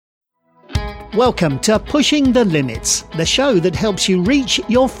Welcome to Pushing the Limits, the show that helps you reach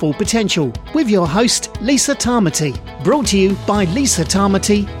your full potential, with your host, Lisa Tamati. Brought to you by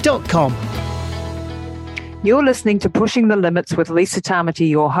lisatamati.com. You're listening to Pushing the Limits with Lisa Tamati,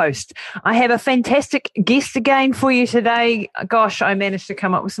 your host. I have a fantastic guest again for you today. Gosh, I managed to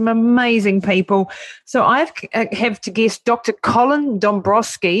come up with some amazing people. So I have to guest Dr. Colin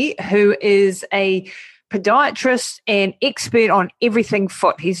Dombrowski, who is a podiatrist and expert on everything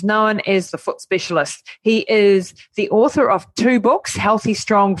foot. He's known as the foot specialist. He is the author of 2 books, Healthy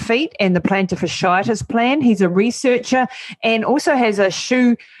Strong Feet and the Plantar Fasciitis Plan. He's a researcher and also has a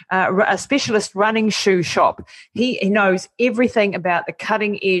specialist running shoe shop. He knows everything about the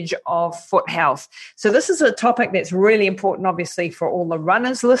cutting edge of foot health. So this is a topic that's really important, obviously, for all the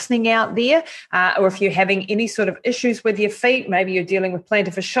runners listening out there, or if you're having any sort of issues with your feet, maybe you're dealing with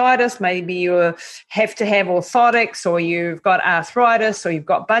plantar fasciitis, maybe you have to have orthotics, or you've got arthritis, or you've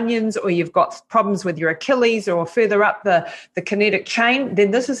got bunions, or you've got problems with your Achilles, or further up the kinetic chain,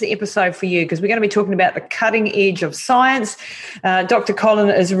 then this is the episode for you, because we're going to be talking about the cutting edge of science. Dr. Colin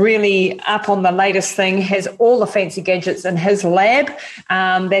is really up on the latest thing, has all the fancy gadgets in his lab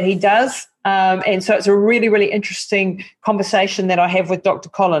that he does. And so it's a really, really interesting conversation that I have with Dr.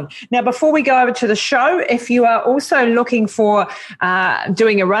 Colin. Now, before we go over to the show, if you are also looking for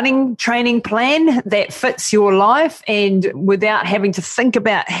doing a running training plan that fits your life and without having to think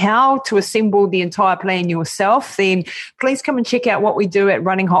about how to assemble the entire plan yourself, then please come and check out what we do at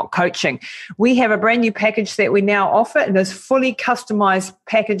Running Hot Coaching. We have a brand new package that we now offer, and it's fully customized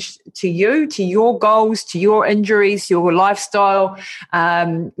package to you, to your goals, to your injuries, your lifestyle,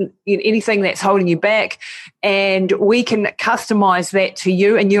 anything that's holding you back, and we can customize that to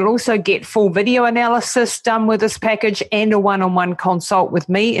you. And you'll also get full video analysis done with this package and a one-on-one consult with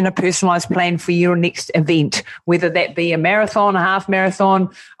me in a personalized plan for your next event, whether that be a marathon, a half marathon,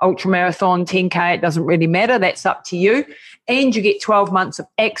 ultra marathon, 10K, it doesn't really matter. That's up to you. And you get 12 months of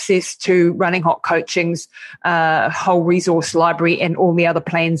access to Running Hot Coaching's whole resource library and all the other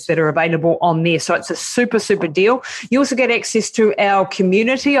plans that are available on there. So it's a super, super deal. You also get access to our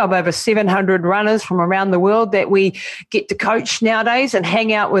community of over 700 runners from around the world that we get to coach nowadays and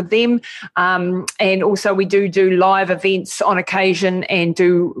hang out with them. And also we do live events on occasion and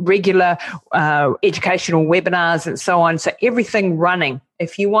do regular educational webinars and so on. So everything running.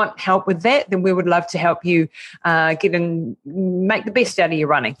 If you want help with that, then we would love to help you make the best out of your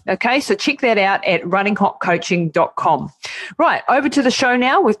running. Okay, so check that out at runninghotcoaching.com. Right, over to the show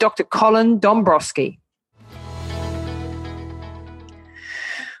now with Dr. Colin Dombrowski.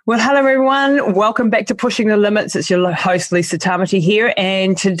 Well, hello, everyone. Welcome back to Pushing the Limits. It's your host, Lisa Tamati here.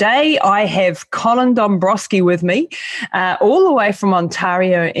 And today I have Colin Dombrowski with me, all the way from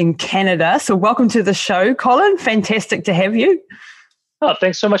Ontario in Canada. So welcome to the show, Colin. Fantastic to have you. Oh,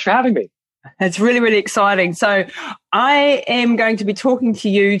 thanks so much for having me. It's really, really exciting. So I am going to be talking to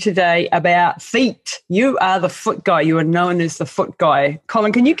you today about feet. You are the foot guy. You are known as the foot guy.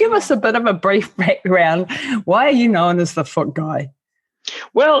 Colin, can you give us a bit of a brief background? Why are you known as the foot guy?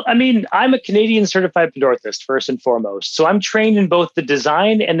 Well, I mean, I'm a Canadian certified podorthist, first and foremost. So I'm trained in both the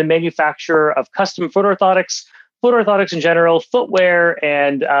design and the manufacture of custom foot orthotics in general, footwear,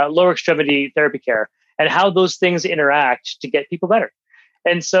 and lower extremity therapy care, and how those things interact to get people better.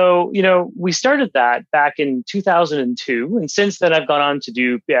 And so, we started that back in 2002. And since then, I've gone on to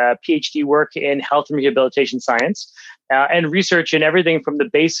do PhD work in health and rehabilitation science and research in everything from the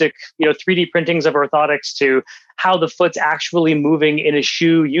basic, 3D printings of orthotics to how the foot's actually moving in a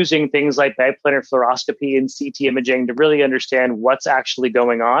shoe using things like biplanar fluoroscopy and CT imaging to really understand what's actually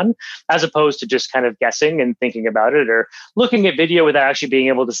going on, as opposed to just kind of guessing and thinking about it or looking at video without actually being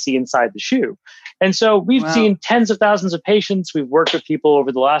able to see inside the shoe. And so we've seen tens of thousands of patients. We've worked with people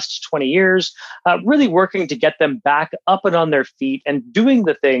over the last 20 years, really working to get them back up and on their feet and doing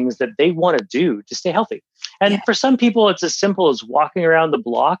the things that they want to do to stay healthy. And for some people, it's as simple as walking around the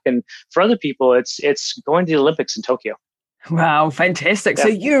block. And for other people, it's going to the Olympics in Tokyo. Wow, fantastic. Yeah. So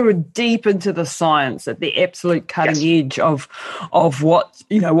you're deep into the science at the absolute cutting edge of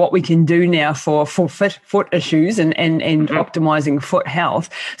what we can do now for foot issues and optimizing foot health.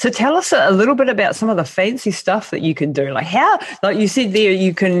 So tell us a little bit about some of the fancy stuff that you can do. Like you said there,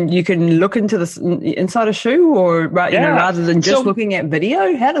 you can look into the inside a shoe or rather than just looking at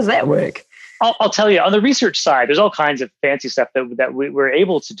video. How does that work? I'll tell you, on the research side, there's all kinds of fancy stuff that we're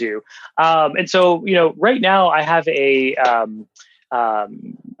able to do. And so, right now I have a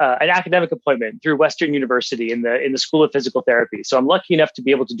an academic appointment through Western University in the School of Physical Therapy. So I'm lucky enough to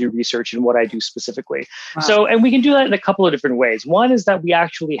be able to do research in what I do specifically. Wow. So, and we can do that in a couple of different ways. One is that we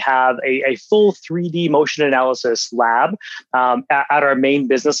actually have a full 3D motion analysis lab at our main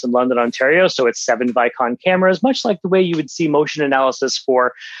business in London, Ontario. So it's 7 Vicon cameras, much like the way you would see motion analysis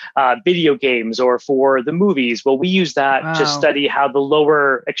for video games or for the movies. Well, we use that to study how the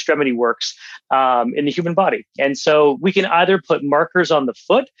lower extremity works in the human body. And so we can either put markers on the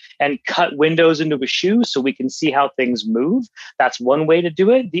foot and cut windows into a shoe so we can see how things move. That's one way to do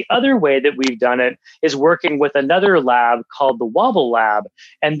it. The other way that we've done it is working with another lab called the Wobble Lab.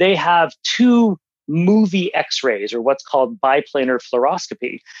 And they have 2 movie x-rays, or what's called biplanar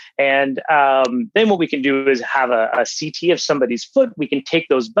fluoroscopy. And then what we can do is have a CT of somebody's foot. We can take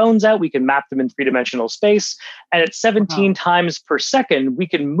those bones out. We can map them in 3-dimensional space. And at 17 times per second, we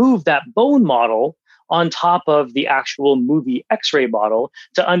can move that bone model on top of the actual movie x-ray model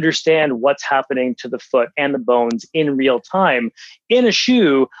to understand what's happening to the foot and the bones in real time in a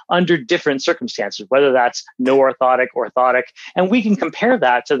shoe under different circumstances, whether that's no orthotic, orthotic, and we can compare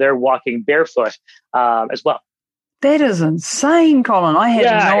that to their walking barefoot as well. That is insane, Colin. I had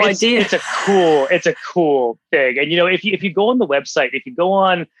no idea. It's a cool thing. And if you go on the website, if you go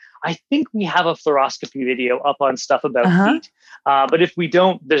on, I think we have a fluoroscopy video up on Stuff About Feet. But if we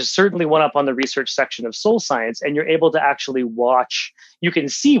don't, there's certainly one up on the research section of Soul Science, and you're able to actually watch. You can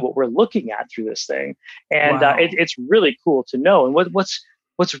see what we're looking at through this thing, and it's really cool to know. And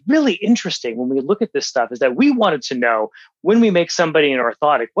what's really interesting when we look at this stuff is that we wanted to know, when we make somebody an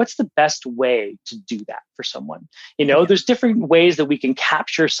orthotic, what's the best way to do that for someone? There's different ways that we can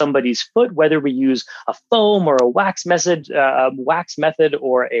capture somebody's foot, whether we use a foam or a wax method,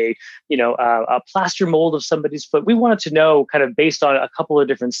 or a plaster mold of somebody's foot. We wanted to know, kind of based on a couple of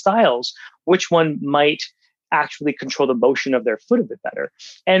different styles, which one might actually control the motion of their foot a bit better.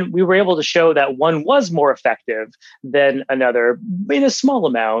 And we were able to show that one was more effective than another in a small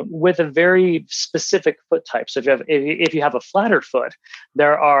amount with a very specific foot type. So if you have a flatter foot,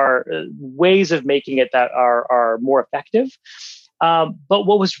 there are ways of making it that are more effective. But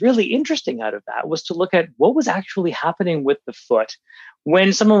what was really interesting out of that was to look at what was actually happening with the foot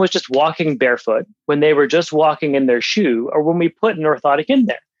when someone was just walking barefoot, when they were just walking in their shoe, or when we put an orthotic in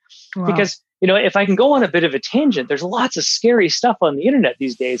there. Wow. Because if I can go on a bit of a tangent, there's lots of scary stuff on the internet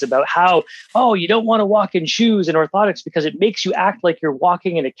these days about how, you don't want to walk in shoes and orthotics because it makes you act like you're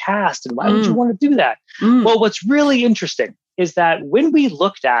walking in a cast. And why would you want to do that? Well, what's really interesting is that when we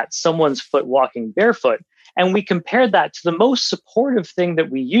looked at someone's foot walking barefoot and we compared that to the most supportive thing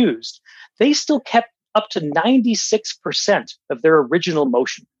that we used, they still kept up to 96% of their original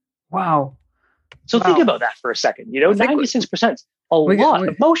motion. Wow. So think about that for a second. 96%, a lot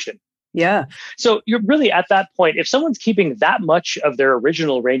of motion. Yeah. So you're really at that point, if someone's keeping that much of their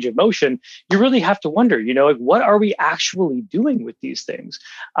original range of motion, you really have to wonder, what are we actually doing with these things?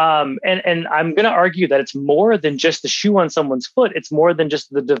 And I'm going to argue that it's more than just the shoe on someone's foot. It's more than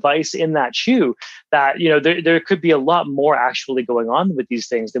just the device in that shoe, that, there could be a lot more actually going on with these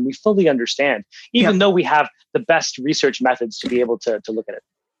things than we fully understand, even though we have the best research methods to be able to look at it.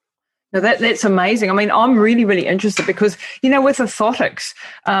 No, that's amazing. I mean, I'm really, really interested because, with orthotics,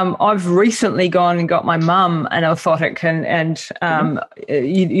 I've recently gone and got my mum an orthotic, and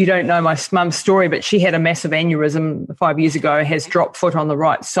you don't know my mum's story, but she had a massive aneurysm 5 years ago, has dropped foot on the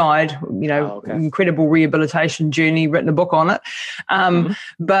right side, incredible rehabilitation journey, written a book on it.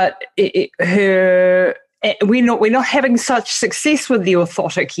 But we're not having such success with the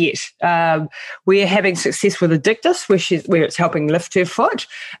orthotic yet. We're having success with Addictus, where it's helping lift her foot.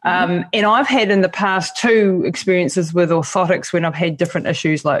 And I've had in the past 2 experiences with orthotics when I've had different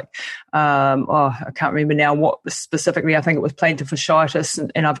issues like, I can't remember now what specifically. I think it was plantar fasciitis,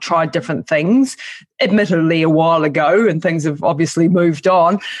 and I've tried different things, admittedly a while ago, and things have obviously moved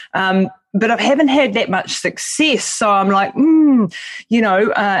on. But I haven't had that much success. So I'm like,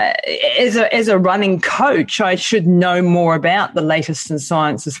 as a running coach, I should know more about the latest in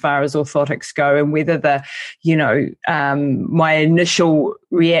science as far as orthotics go, and whether my initial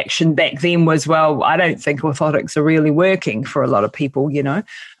reaction back then was, well, I don't think orthotics are really working for a lot of people,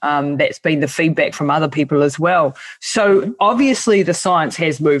 that's been the feedback from other people as well. So obviously the science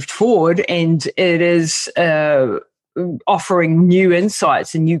has moved forward, and it is, offering new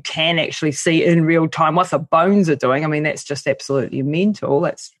insights, and you can actually see in real time what the bones are doing. I mean, that's just absolutely mental.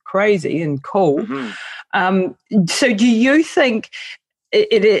 That's crazy and cool. So do you think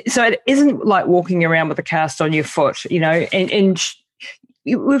it isn't like walking around with a cast on your foot, and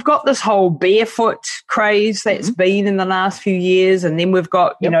we've got this whole barefoot craze that's been in the last few years, and then we've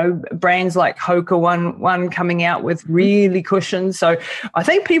got brands like Hoka one coming out with really cushions. So I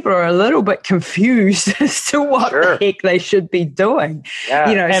think people are a little bit confused as to what the heck they should be doing.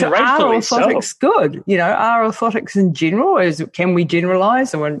 And so are orthotics good? Are orthotics in general? Can we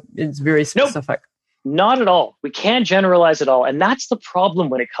generalize, or it's very specific? Nope. Not at all. We can't generalize at all. And that's the problem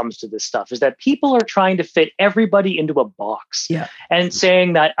when it comes to this stuff, is that people are trying to fit everybody into a box and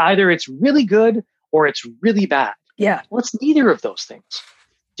saying that either it's really good or it's really bad. Yeah. Well, it's neither of those things.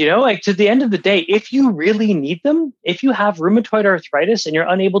 To the end of the day, if you really need them, if you have rheumatoid arthritis and you're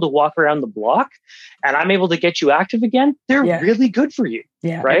unable to walk around the block and I'm able to get you active again, they're really good for you.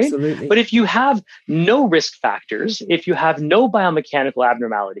 Yeah, right? Absolutely. But if you have no risk factors, if you have no biomechanical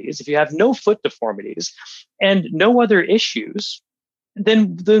abnormalities, if you have no foot deformities and no other issues,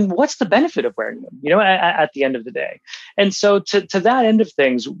 then what's the benefit of wearing them, at the end of the day? And so to that end of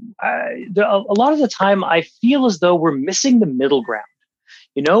things, a lot of the time I feel as though we're missing the middle ground.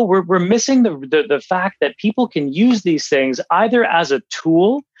 We're missing the fact that people can use these things either as a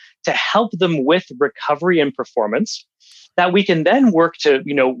tool to help them with recovery and performance, that we can then work to,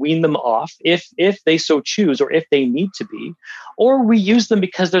 wean them off if they so choose or if they need to be, or we use them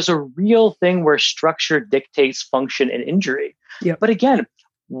because there's a real thing where structure dictates function and injury. Yep. But again,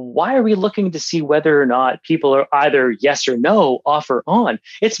 why are we looking to see whether or not people are either yes or no, off or on?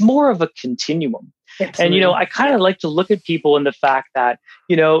 It's more of a continuum. Absolutely. And, I kind of like to look at people in the fact that,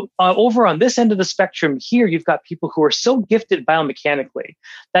 over on this end of the spectrum here, you've got people who are so gifted biomechanically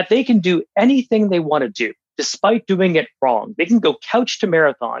that they can do anything they want to do, despite doing it wrong. They can go couch to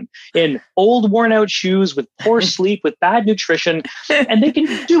marathon in old worn out shoes with poor sleep, with bad nutrition, and they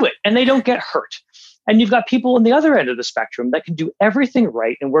can do it and they don't get hurt. And you've got people on the other end of the spectrum that can do everything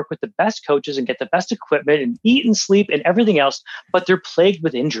right and work with the best coaches and get the best equipment and eat and sleep and everything else, but they're plagued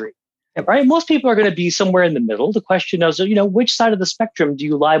with injury. Right? Most people are going to be somewhere in the middle. The question is, which side of the spectrum do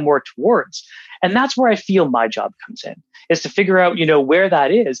you lie more towards? And that's where I feel my job comes in, is to figure out, where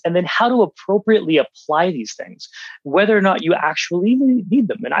that is, and then how to appropriately apply these things, whether or not you actually need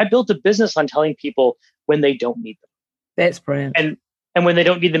them. And I built a business on telling people when they don't need them. That's brilliant. And when they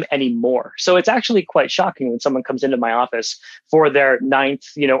don't need them anymore. So it's actually quite shocking when someone comes into my office for their 9th,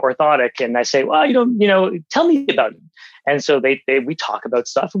 orthotic, and I say, well, tell me about it. And so we talk about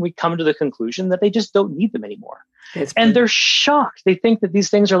stuff and we come to the conclusion that they just don't need them anymore. And they're shocked. They think that these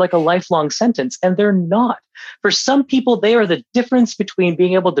things are like a lifelong sentence, and they're not. For some people, they are the difference between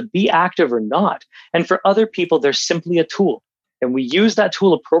being able to be active or not. And for other people, they're simply a tool. And we use that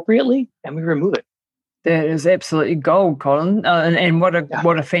tool appropriately and we remove it. That is absolutely gold, Colin, and what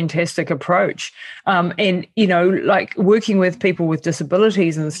a fantastic approach. And like working with people with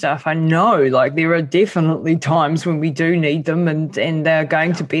disabilities and stuff, I know like there are definitely times when we do need them, and they're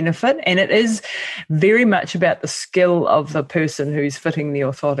going to benefit. And it is very much about the skill of the person who's fitting the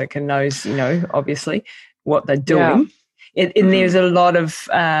orthotic and knows, obviously what they're doing. Yeah. And there's a lot of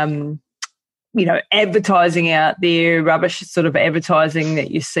advertising out there, rubbish sort of advertising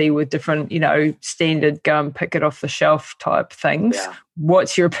that you see with different, standard go and pick it off the shelf type things. Yeah.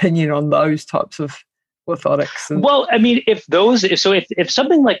 What's your opinion on those types of orthotics? Well, I mean, if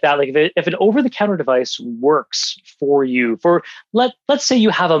something like that, like if an over-the-counter device works for you, let's say you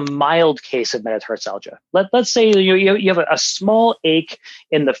have a mild case of metatarsalgia. Let's say you have a small ache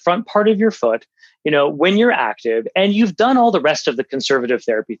in the front part of your foot, when you're active, and you've done all the rest of the conservative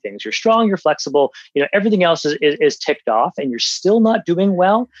therapy things. You're strong, you're flexible, everything else is ticked off, and you're still not doing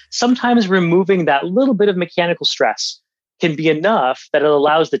well. Sometimes removing that little bit of mechanical stress can be enough that it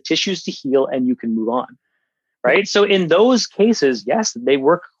allows the tissues to heal and you can move on. Right? So in those cases, yes, they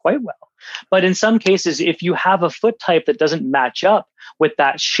work quite well. But in some cases, if you have a foot type that doesn't match up with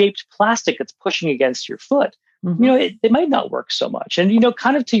that shaped plastic that's pushing against your foot, it might not work so much. And,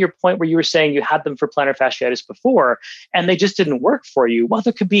 kind of to your point where you were saying you had them for plantar fasciitis before and they just didn't work for you. Well,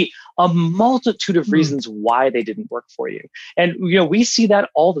 there could be a multitude of reasons why they didn't work for you. And, we see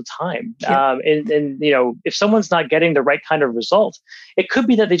that all the time. Yeah. And if someone's not getting the right kind of result, it could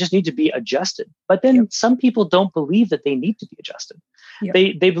be that they just need to be adjusted. But then some people don't believe that they need to be adjusted. Yeah.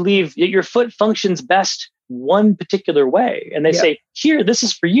 They believe that your foot functions best one particular way. And they say, here, this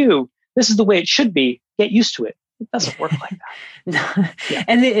is for you. This is the way it should be. Get used to it. It doesn't work like that. Yeah.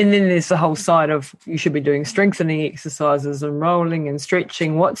 And then there's the whole side of you should be doing strengthening exercises and rolling and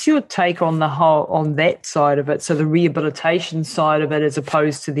stretching. What's your take on on that side of it? So the rehabilitation side of it as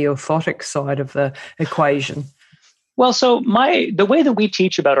opposed to the orthotic side of the equation? Well, so the way that we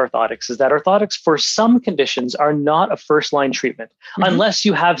teach about orthotics is that orthotics for some conditions are not a first line treatment unless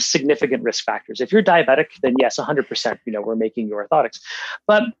you have significant risk factors. If you're diabetic, then yes, 100%, we're making you orthotics.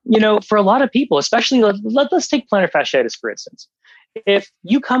 But, for a lot of people, especially let's take plantar fasciitis, for instance. If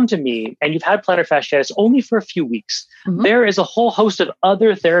you come to me and you've had plantar fasciitis only for a few weeks, there is a whole host of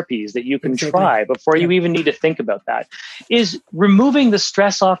other therapies that you can try before you even need to think about that. Is removing the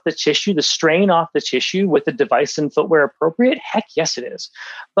stress off the tissue, the strain off the tissue with the device and footwear appropriate? Heck, yes, it is.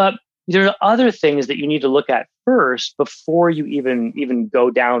 But there are other things that you need to look at first before you even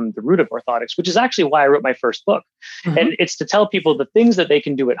go down the route of orthotics, which is actually why I wrote my first book. And it's to tell people the things that they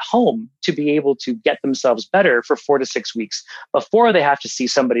can do at home to be able to get themselves better for 4 to 6 weeks before they have to see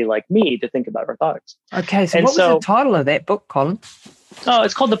somebody like me to think about orthotics. Okay, so what was the title of that book, Colin? Oh,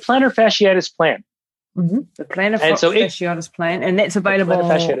 it's called The Plantar Fasciitis Plan. The Plantar Fasciitis Plan, and that's available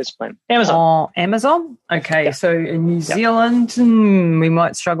Plantar Fasciitis Plan. Amazon. On Amazon? Okay, so in New Zealand, we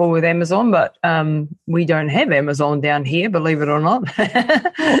might struggle with Amazon, but we don't have Amazon down here, believe it or not.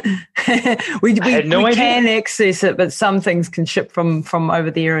 we can access it, but some things can ship from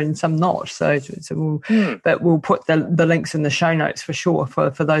over there and some not. So but we'll put the links in the show notes for sure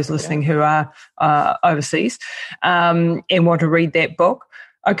for those listening who are overseas and want to read that book.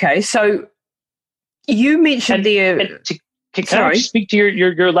 Okay, so you mentioned Can I speak to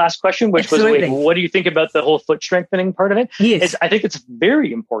your last question, which Absolutely. was, what do you think about the whole foot strengthening part of it? Yes. I think it's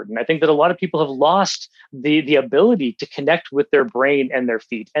very important. I think that a lot of people have lost the ability to connect with their brain and their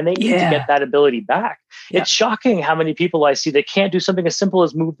feet, and they need to get that ability back. Yeah. It's shocking how many people I see that can't do something as simple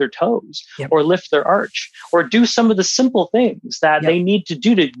as move their toes or lift their arch or do some of the simple things that they need to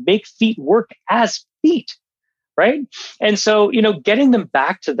do to make feet work as feet, right? And so, getting them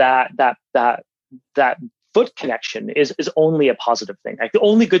back to that foot connection is only a positive thing. Like the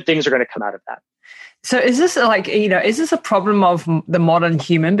only good things are going to come out of that. So is this is this a problem of the modern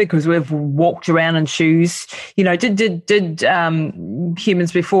human because we've walked around in shoes? Did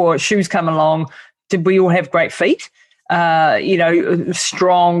humans before shoes come along, did we all have great feet?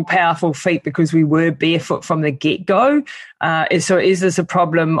 Strong, powerful feet because we were barefoot from the get-go. So is this a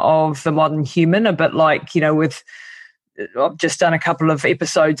problem of the modern human? A bit like, with I've just done a couple of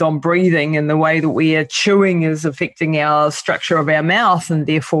episodes on breathing and the way that we are chewing is affecting our structure of our mouth and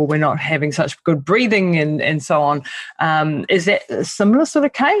therefore we're not having such good breathing and so on. Is that a similar sort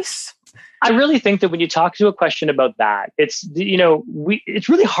of case? I really think that when you talk to a question about that, it's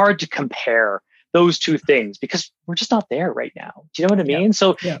really hard to compare those two things because we're just not there right now. Do you know what I mean? Yeah.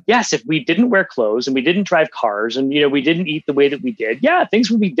 So yes, if we didn't wear clothes and we didn't drive cars and, we didn't eat the way that we did, things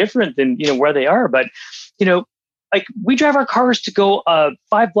would be different than, where they are. But, like we drive our cars to go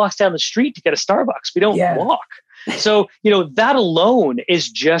 5 blocks down the street to get a Starbucks. We don't walk. So, that alone is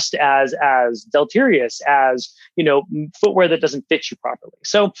just as deleterious as, footwear that doesn't fit you properly.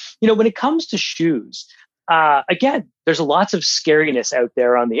 So, when it comes to shoes, again, there's lots of scariness out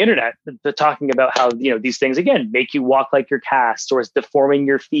there on the internet talking about how, these things, again, make you walk like your casts or it's deforming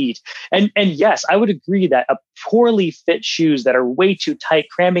your feet. And yes, I would agree that a poorly fit shoes that are way too tight,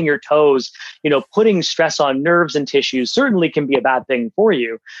 cramming your toes, putting stress on nerves and tissues certainly can be a bad thing for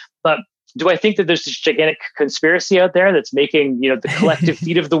you. But do I think that there's this gigantic conspiracy out there that's making, the collective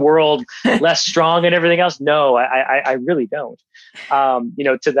feet of the world less strong and everything else? No, I really don't.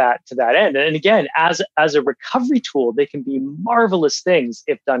 To that end. And again, as a recovery tool, they can be marvelous things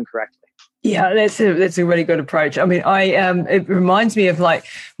if done correctly. Yeah, that's a really good approach. I mean, it reminds me of like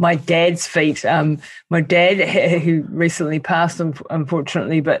my dad's feet. My dad, who recently passed,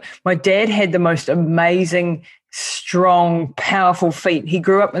 unfortunately, but my dad had the most amazing, strong, powerful feet. He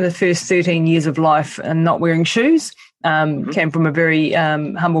grew up in the first 13 years of life and not wearing shoes. Came from a very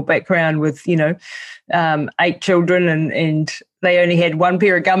humble background with 8 children and they only had one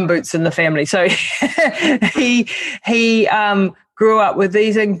pair of gumboots in the family. So he grew up with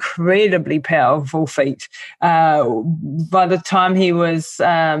these incredibly powerful feet. By the time he was,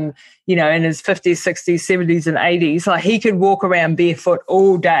 in his 50s, 60s, 70s, and 80s, like he could walk around barefoot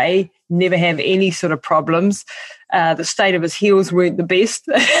all day, never have any sort of problems. The state of his heels weren't the best,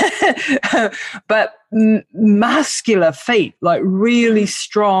 but muscular feet, like really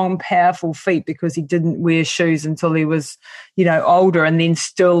strong, powerful feet, because he didn't wear shoes until he was, older, and then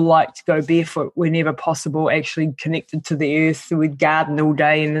still liked to go barefoot whenever possible, actually connected to the earth. We'd garden all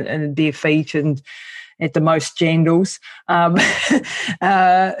day in bare feet and at the most jandals.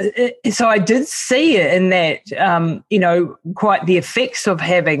 So I did see it in that, quite the effects of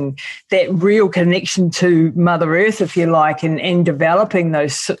having that real connection to Mother Earth, if you like, and developing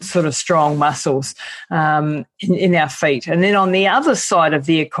those sort of strong muscles in our feet. And then on the other side of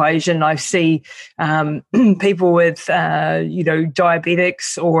the equation, I see people with,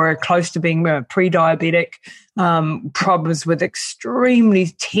 diabetics or close to being pre-diabetic, problems with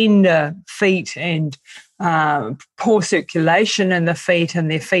extremely tender feet and poor circulation in the feet, and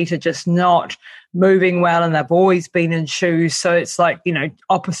their feet are just not moving well, and they've always been in shoes. So it's like,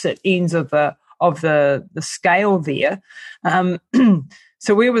 opposite ends of the scale there.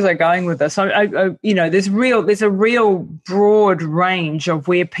 So where was I going with this? There's a real broad range of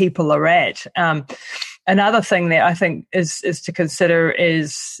where people are at. Another thing that I think is to consider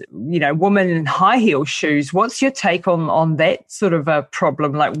is, women in high heel shoes. What's your take on that sort of a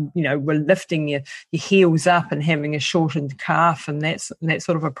problem? Like, we're lifting your heels up and having a shortened calf, and that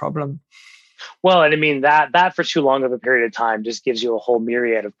sort of a problem. Well, and I mean that for too long of a period of time just gives you a whole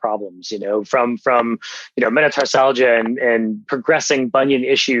myriad of problems, from metatarsalgia and progressing bunion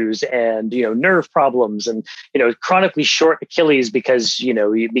issues and, nerve problems and, chronically short Achilles because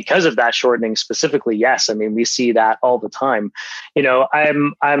of that shortening specifically. Yes. I mean, we see that all the time.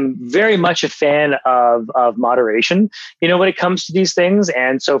 I'm very much a fan of moderation, when it comes to these things.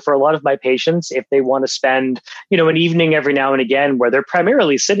 And so for a lot of my patients, if they want to spend, an evening every now and again where they're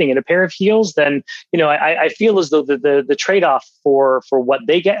primarily sitting in a pair of heels, then I feel as though the trade-off for what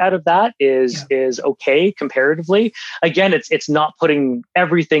they get out of that is okay comparatively. Again, it's not putting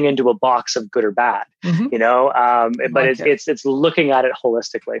everything into a box of good or bad, but it's looking at it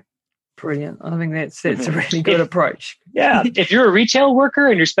holistically. Brilliant. I think that's a really good approach. Yeah. If you're a retail worker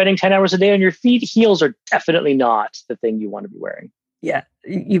and you're spending 10 hours a day on your feet, heels are definitely not the thing you want to be wearing. Yeah,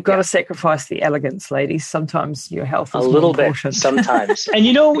 you've got to sacrifice the elegance, ladies. Sometimes your health is a little more bit. Sometimes, and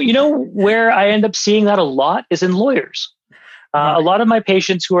where I end up seeing that a lot is in lawyers. Right. A lot of my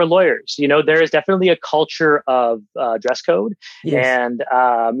patients who are lawyers, there is definitely a culture of dress code and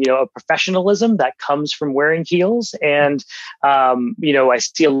a professionalism that comes from wearing heels, and I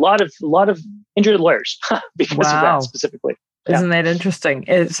see a lot of injured lawyers because of that specifically. Isn't that interesting?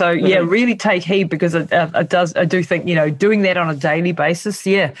 So, really take heed, because I do think, doing that on a daily basis,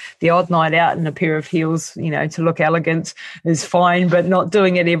 the odd night out in a pair of heels, to look elegant is fine, but not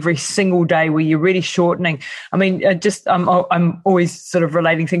doing it every single day where you're really shortening. I mean, I'm always sort of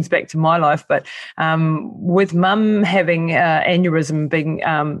relating things back to my life, but with mum having aneurysm, being,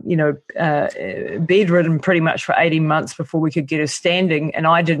 bedridden pretty much for 18 months before we could get her standing, and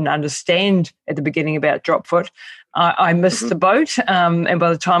I didn't understand at the beginning about drop foot. I missed the boat, and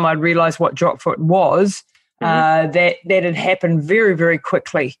by the time I'd realised what drop foot was, that had happened very, very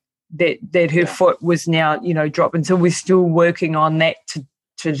quickly. That her foot was now, dropping. So we're still working on that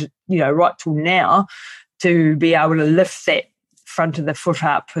to right till now, to be able to lift that front of the foot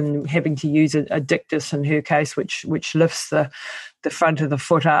up, and having to use a Dictus in her case, which lifts the front of the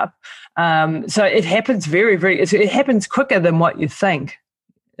foot up. So it happens it happens quicker than what you think.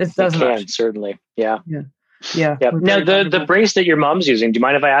 It doesn't. Certainly, yeah. Yeah. Now, the brace that your mom's using, do you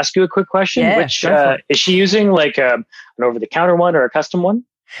mind if I ask you a quick question? Yeah, Which is she using, like an over-the-counter one or a custom one?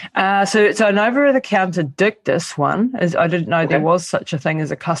 So it's an over-the-counter Dictus one. I didn't know there was such a thing as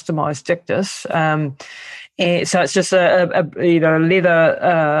a customized Dictus. And so it's just a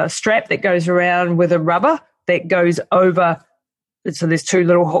leather strap that goes around with a rubber that goes over. So there's two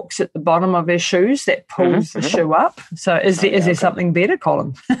little hooks at the bottom of her shoes that pulls the shoe up. So is there something better,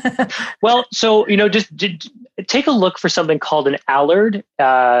 Colin? Well, so, just take a look for something called an Allard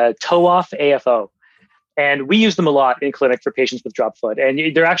toe-off AFO. And we use them a lot in clinic for patients with drop foot. And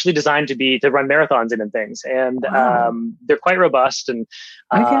they're actually designed to run marathons in and things. And they're quite robust, and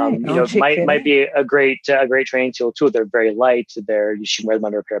might be a great training tool too. They're very light. You should wear them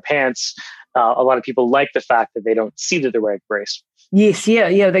under a pair of pants. A lot of people like the fact that they don't see that they're wearing a brace. Yes, yeah,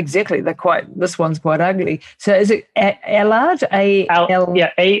 exactly. This one's quite ugly. So is it Allard?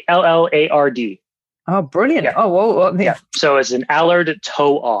 Allard. Oh, brilliant. Yeah. Oh, well. Yeah. So it's an Allard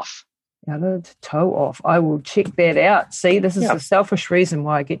toe-off. Allard toe-off. I will check that out. See, this is a selfish reason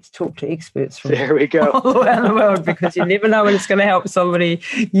why I get to talk to experts from there we go. all around the world, because you never know when it's going to help somebody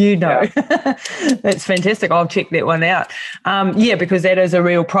Yeah. That's fantastic. I'll check that one out. Because that is a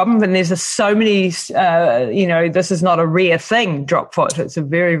real problem. And there's so many, this is not a rare thing, drop foot. It's a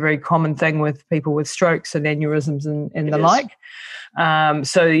very, very common thing with people with strokes and aneurysms and the like.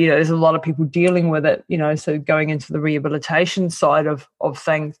 There's a lot of people dealing with it, so going into the rehabilitation side of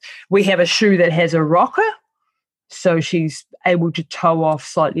things. We have a shoe that has a rocker. so she's able to toe off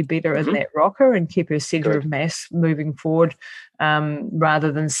slightly better in that rocker and keep her center of mass moving forward,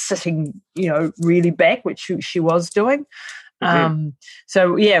 rather than sitting, really back, which she was doing.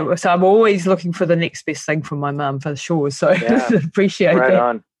 So I'm always looking for the next best thing from my mum, for sure. So appreciate right that.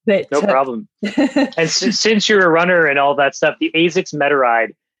 On. No problem. And since you're a runner and all that stuff, the ASICS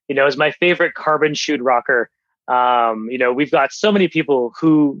Metaride, is my favorite carbon shoed rocker. We've got so many people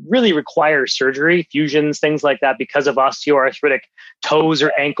who really require surgery, fusions, things like that, because of osteoarthritic toes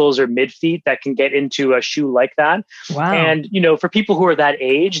or ankles or mid feet that can get into a shoe like that. Wow. And, for people who are that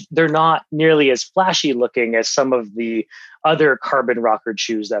age, they're not nearly as flashy looking as some of the other carbon rockered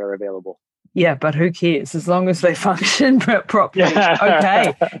shoes that are available. Yeah, but who cares? As long as they function properly.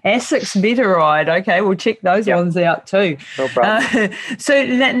 Okay. ASICS Metaride. Okay, we'll check those ones out too. No problem. So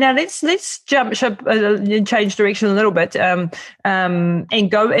now let's jump change direction a little bit, and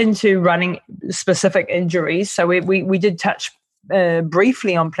go into running specific injuries. So we did touch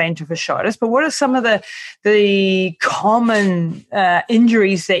briefly on plantar fasciitis, but what are some of the common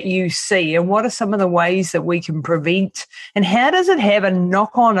injuries that you see, and what are some of the ways that we can prevent, and how does it have a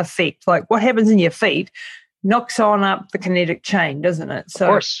knock-on effect? Like what happens in your feet knocks on up the kinetic chain, doesn't it? So, of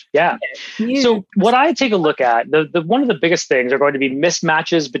course, yeah. So what I take a look at, the one of the biggest things are going to be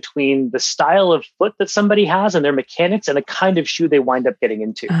mismatches between the style of foot that somebody has and their mechanics and the kind of shoe they wind up getting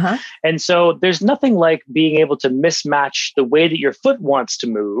into. And so there's nothing like being able to mismatch the way that your foot wants to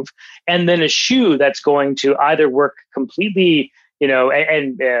move and then a shoe that's going to either work completely,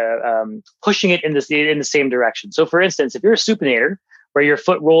 and pushing it in the same direction. So for instance, if you're a supinator where your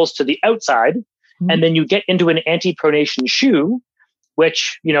foot rolls to the outside, and then you get into an anti-pronation shoe,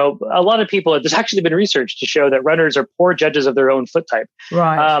 which, a lot of people, there's actually been research to show that runners are poor judges of their own foot type.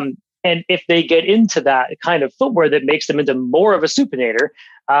 Right. And if they get into that kind of footwear that makes them into more of a supinator,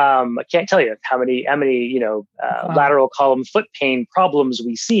 I can't tell you how many lateral column foot pain problems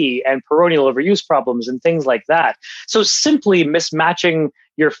we see and peroneal overuse problems and things like that. So simply mismatching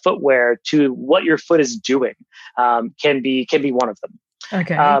your footwear to what your foot is doing can be one of them.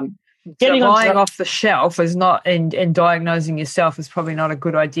 Okay. Buying off the shelf is not, and diagnosing yourself is probably not a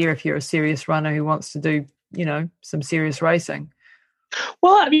good idea if you're a serious runner who wants to do, some serious racing.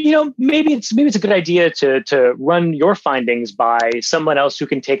 Well, maybe it's a good idea to run your findings by someone else who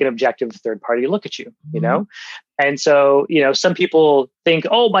can take an objective third party look at you, And so, some people think,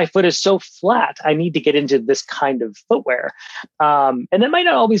 oh, my foot is so flat, I need to get into this kind of footwear. And that might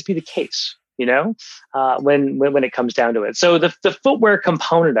not always be the case. When it comes down to it. So the footwear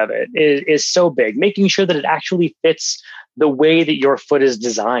component of it is so big, making sure that it actually fits the way that your foot is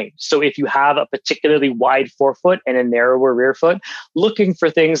designed. So if you have a particularly wide forefoot and a narrower rear foot, looking for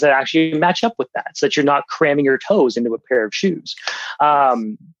things that actually match up with that so that you're not cramming your toes into a pair of shoes.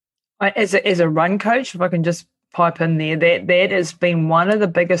 As a run coach, if I can just pipe in there, that has been one of the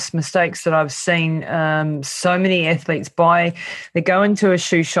biggest mistakes that I've seen. So many athletes they go into a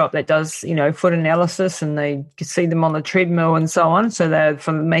shoe shop that does foot analysis, and they see them on the treadmill and so on, so they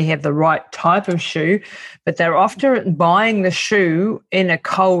may have the right type of shoe, but they're often buying the shoe in a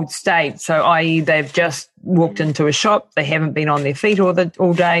cold state. So i.e. they've just walked into a shop, they haven't been on their feet all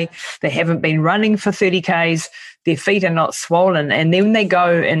day, they haven't been running for 30 Ks, their feet are not swollen, and then they go,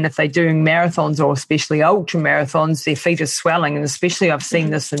 and if they're doing marathons or especially ultra marathons, their feet are swelling, and especially I've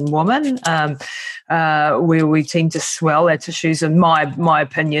seen this in women, where we tend to swell our tissues. In my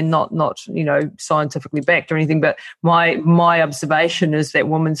opinion, not scientifically backed or anything, but my observation is that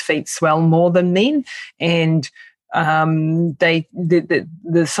women's feet swell more than men, and the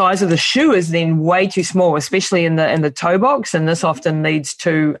size of the shoe is then way too small, especially in the toe box, and this often leads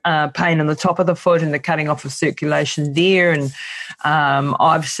to pain on the top of the foot and the cutting off of circulation there. And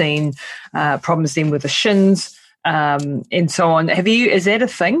I've seen problems then with the shins and so on. Is that a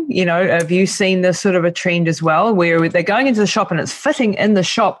thing? Have you seen this sort of a trend as well, where they're going into the shop and it's fitting in the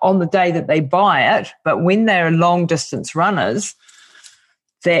shop on the day that they buy it, but when they're long distance runners,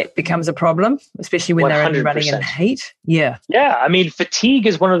 that becomes a problem, especially when 100%. They're running in heat. Yeah. Yeah. I mean, fatigue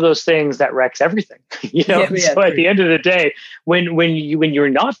is one of those things that wrecks everything. So at the end of the day, when you're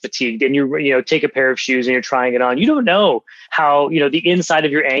not fatigued and you take a pair of shoes and you're trying it on, you don't know how, the inside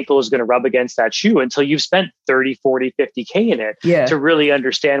of your ankle is going to rub against that shoe until you've spent 30, 40, 50K in it to really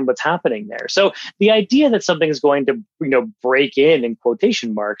understand what's happening there. So the idea that something is going to, break in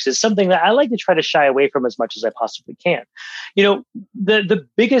quotation marks is something that I like to try to shy away from as much as I possibly can. The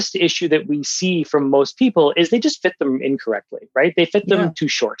biggest issue that we see from most people is they just fit them incorrectly, right? They fit them too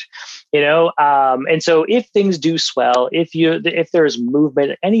short, and so if things do swell, if there's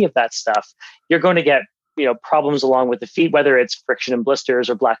movement, any of that stuff, you're going to get problems along with the feet, whether it's friction and blisters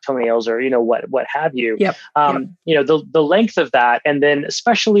or black toenails or, what have you. Yep. The length of that, and then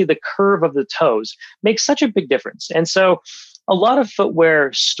especially the curve of the toes makes such a big difference. And so a lot of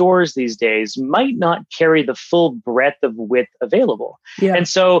footwear stores these days might not carry the full breadth of width available. Yeah. And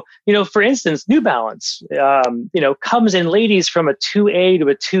so, for instance, New Balance, comes in ladies from a 2A to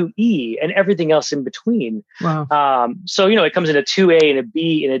a 2E and everything else in between. Wow. So, it comes in a 2A and a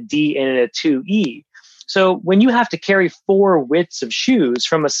B and a D and a 2E. So when you have to carry 4 widths of shoes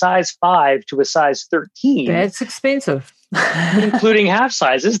from a size 5 to a size 13, that's expensive. including half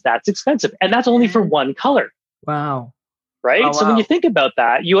sizes, that's expensive. And that's only for one color. Wow. Right. Oh, so when you think about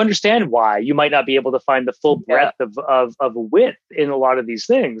that, you understand why you might not be able to find the full breadth of width in a lot of these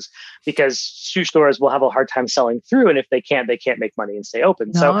things, because shoe stores will have a hard time selling through. And if they can't make money and stay open.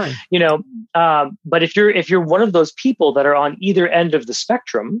 No. So, but if you're one of those people that are on either end of the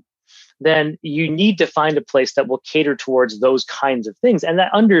spectrum, then you need to find a place that will cater towards those kinds of things and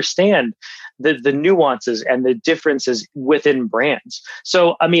that understand the nuances and the differences within brands.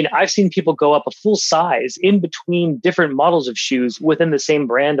 So, I've seen people go up a full size in between different models of shoes within the same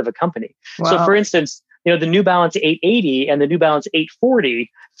brand of a company. Wow. So, for instance, the New Balance 880 and the New Balance 840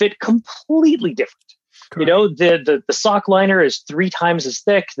 fit completely different. Correct. The sock liner is 3 times as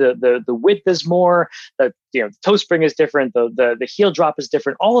thick. The width is more. The toe spring is different. The heel drop is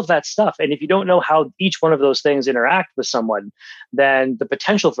different. All of that stuff. And if you don't know how each one of those things interact with someone, then the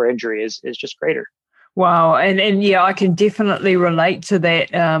potential for injury is just greater. Wow. And yeah, I can definitely relate to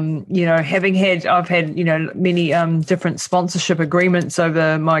that. I've had, many different sponsorship agreements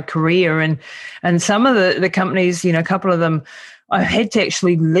over my career, and some of the companies, a couple of them, I had to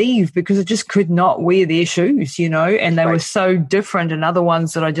actually leave because I just could not wear their shoes, and they were so different, and other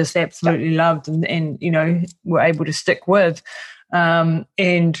ones that I just absolutely loved and were able to stick with. I've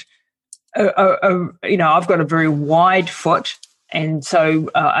got a very wide foot. And so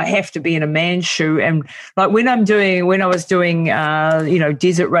I have to be in a man's shoe. And like when I was doing,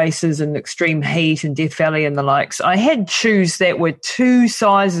 desert races and extreme heat and Death Valley and the likes, I had shoes that were 2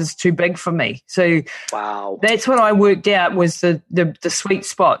 sizes too big for me. So wow, that's what I worked out was the sweet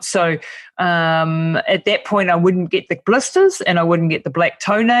spot. So at that point, I wouldn't get the blisters and I wouldn't get the black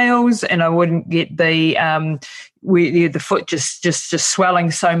toenails and I wouldn't get the foot just swelling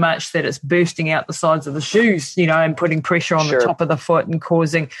so much that it's bursting out the sides of the shoes, and putting pressure on the top of the foot and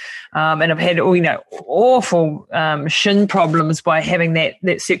causing, and I've had, awful shin problems by having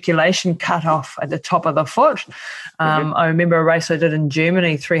that circulation cut off at the top of the foot. I remember a race I did in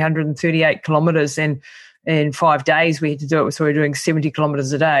Germany, 338 kilometers, and in 5 days we had to do it. So we were doing 70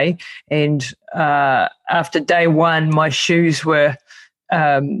 kilometers a day. And after day 1, my shoes were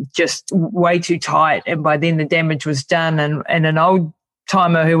just way too tight, and by then the damage was done. And an old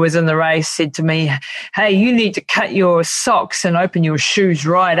timer who was in the race said to me, "Hey, you need to cut your socks and open your shoes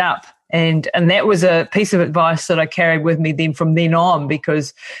right up." And that was a piece of advice that I carried with me from then on,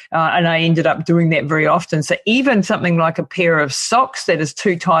 because and I ended up doing that very often. So even something like a pair of socks that is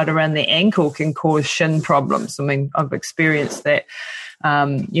too tight around the ankle can cause shin problems. I've experienced that,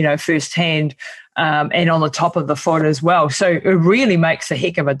 firsthand. And on the top of the foot as well. So it really makes a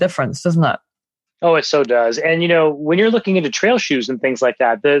heck of a difference, doesn't it? Oh, it so does. And, when you're looking into trail shoes and things like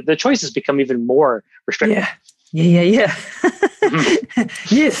that, the choices become even more restrictive. Yeah.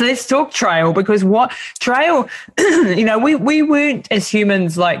 Yes, let's talk trail, because what trail, we weren't as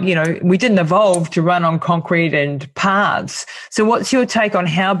humans, we didn't evolve to run on concrete and paths. So what's your take on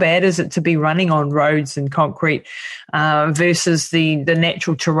how bad is it to be running on roads and concrete versus the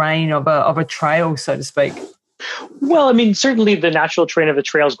natural terrain of a trail, so to speak? Well, certainly the natural terrain of a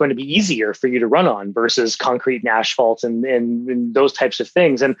trail is going to be easier for you to run on versus concrete and asphalt and those types of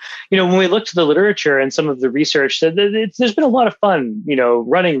things. And, when we look to the literature and some of the research, there's been a lot of fun,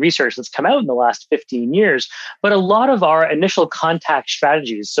 running research that's come out in the last 15 years. But a lot of our initial contact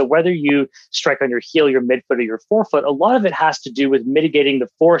strategies, so whether you strike on your heel, your midfoot, or your forefoot, a lot of it has to do with mitigating the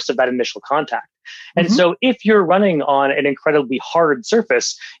force of that initial contact. And so if you're running on an incredibly hard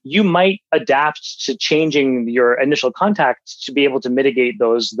surface, you might adapt to changing your initial contact to be able to mitigate the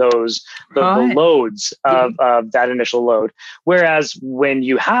loads of that initial load. Whereas when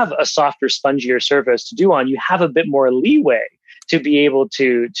you have a softer, spongier surface to do on, you have a bit more leeway to be able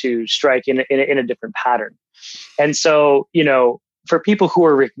to strike in a different pattern. And so, for people who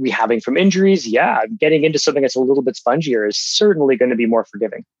are rehabbing from injuries, getting into something that's a little bit spongier is certainly going to be more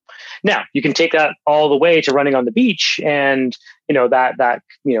forgiving. Now, you can take that all the way to running on the beach, and that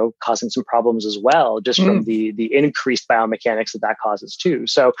causing some problems as well, just from the increased biomechanics that causes too.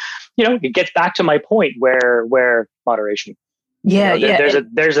 So, it gets back to my point where moderation. Yeah,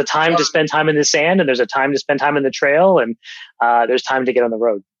 There's a time to spend time in the sand, and there's a time to spend time in the trail, and there's time to get on the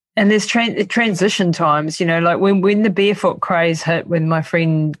road. And there's transition times, like when the barefoot craze hit, when my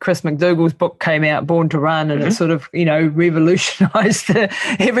friend Chris McDougall's book came out, Born to Run, and it sort of, revolutionized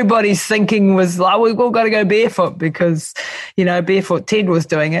everybody's thinking was like, we've all got to go barefoot because, Barefoot Ted was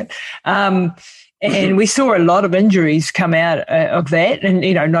doing it. And we saw a lot of injuries come out of that. And,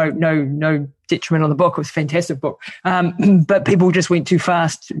 no detriment on the book. It was a fantastic book. But people just went too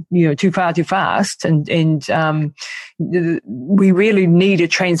fast, too fast. And we really need a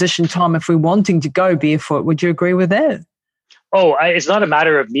transition time if we're wanting to go barefoot. Would you agree with that? Oh, it's not a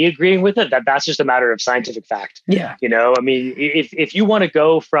matter of me agreeing with it. That's just a matter of scientific fact. Yeah. If you want to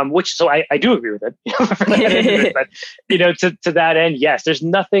go from so I do agree with it, but, to that end, yes, there's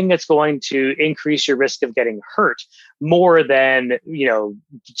nothing that's going to increase your risk of getting hurt more than,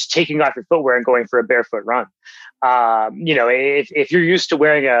 just taking off your footwear and going for a barefoot run. If you're used to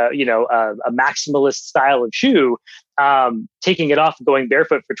wearing a maximalist style of shoe, taking it off and going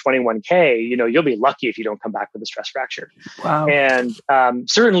barefoot for 21K, you'll be lucky if you don't come back with a stress fracture. Wow. And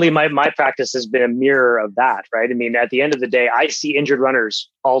certainly my practice has been a mirror of that, right? I mean, at the end of the day, I see injured runners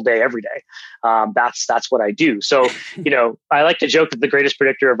all day, every day. That's what I do. So, I like to joke that the greatest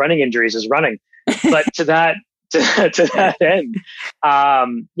predictor of running injuries is running. But to that end,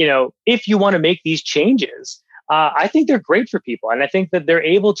 if you want to make these changes, I think they're great for people. And I think that they're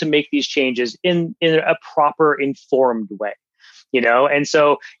able to make these changes in a proper, informed way, And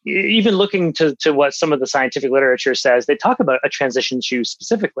so even looking to what some of the scientific literature says, they talk about a transition shoe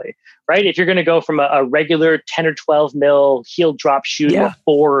specifically, right? If you're going to go from a regular 10 or 12 mil heel drop shoe to a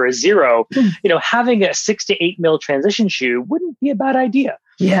 4 or a 0, having a 6 to 8 mil transition shoe wouldn't be a bad idea.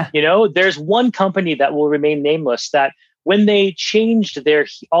 Yeah. There's one company that will remain nameless that when they changed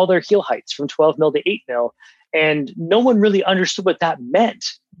all their heel heights from 12 mil to 8 mil, and no one really understood what that meant.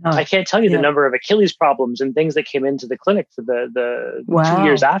 I can't tell you the number of Achilles problems and things that came into the clinic for the 2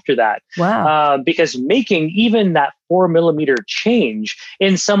 years after that. Wow. Because making even that 4 millimeter change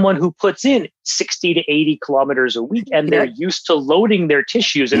in someone who puts in 60 to 80 kilometers a week and they're used to loading their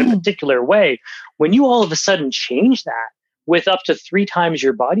tissues in a particular way, when you all of a sudden change that with up to 3 times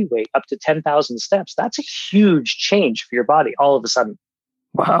your body weight, up to 10,000 steps, that's a huge change for your body all of a sudden.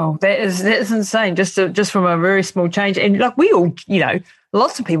 Wow, that's insane. Just from a very small change, and like we all,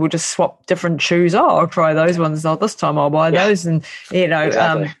 lots of people just swap different shoes. Oh, I'll try those ones. Oh, this time I'll buy those, and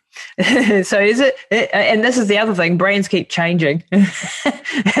Exactly. So is it? And this is the other thing. Brands keep changing.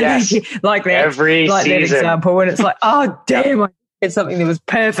 Yes. like that. Every like season. That example, and it's like, oh damn. It's something that was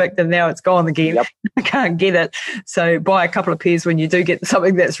perfect and now it's gone again. Yep. I can't get it. So buy a couple of pairs when you do get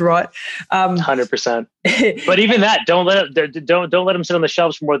something that's right. 100%. But even that, don't let them sit on the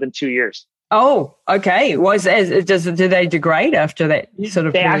shelves for more than 2 years. Oh, okay. Why is that? Do they degrade after that sort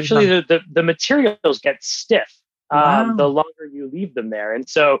of? They actually, the materials get stiff. The longer you leave them there. And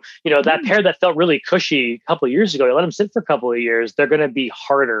so, that pair that felt really cushy a couple of years ago, you let them sit for a couple of years, they're going to be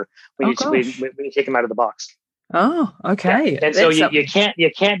harder when you take them out of the box. Oh, okay. Yeah. And so you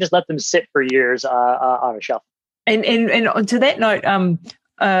can't just let them sit for years on a shelf. And to that note,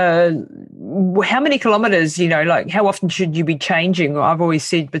 how many kilometers? How often should you be changing? I've always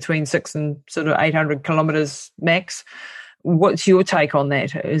said between 600 and sort of 800 kilometers max. What's your take on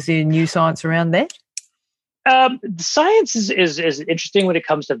that? Is there new science around that? Science is interesting when it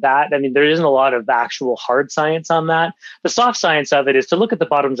comes to that. I mean, there isn't a lot of actual hard science on that. The soft science of it is to look at the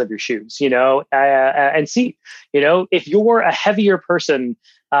bottoms of your shoes, and see, if you're a heavier person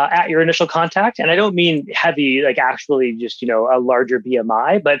at your initial contact, and I don't mean heavy, like actually just, a larger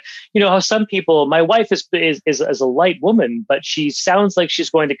BMI, but how some people, my wife is a light woman, but she sounds like she's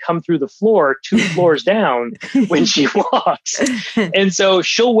going to come through the floor 2 floors down when she walks. And so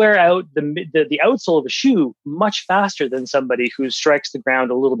she'll wear out the outsole of a shoe much faster than somebody who strikes the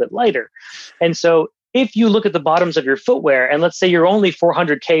ground a little bit lighter. And so if you look at the bottoms of your footwear, and let's say you're only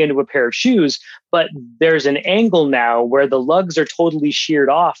 400K into a pair of shoes, but there's an angle now where the lugs are totally sheared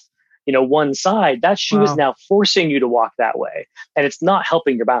off, one side, that shoe is now forcing you to walk that way. And it's not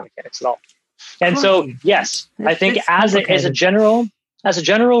helping your biomechanics at all. And so, yes, I think as a general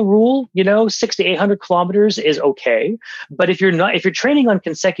rule, 600 to 800 kilometers is okay. But if you're training on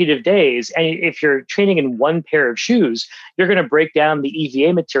consecutive days, and if you're training in one pair of shoes, you're going to break down the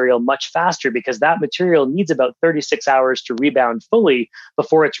EVA material much faster because that material needs about 36 hours to rebound fully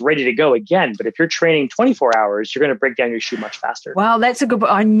before it's ready to go again. But if you're training 24 hours, you're going to break down your shoe much faster. Wow, that's a good.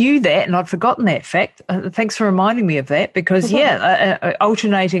 I knew that, and I'd forgotten that fact. Thanks for reminding me of that because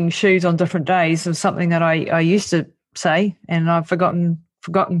alternating shoes on different days was something that I used to say, and I've forgotten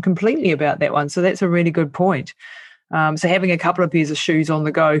completely about that one. So that's a really good point. So having a couple of pairs of shoes on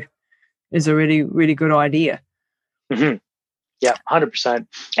the go is a really, really good idea. Mm-hmm. Yeah, 100%.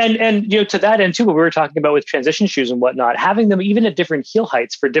 And to that end too, what we were talking about with transition shoes and whatnot, having them even at different heel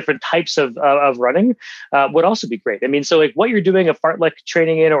heights for different types of running would also be great. I mean, so like what you're doing a fartlek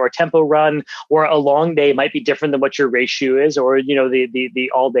training in, or a tempo run, or a long day might be different than what your race shoe is, or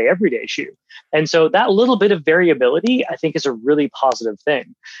the all day everyday shoe. And so that little bit of variability, I think, is a really positive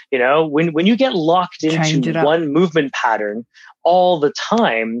thing. When you get locked into one movement pattern all the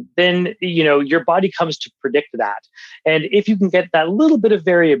time, then your body comes to predict that. And if you can get that little bit of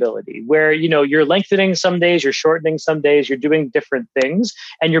variability where you're lengthening some days, you're shortening some days, you're doing different things,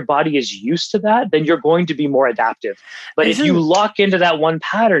 and your body is used to that, then you're going to be more adaptive. But if you lock into that one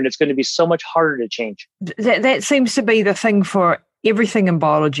pattern, it's going to be so much harder to change. That seems to be the thing for everything in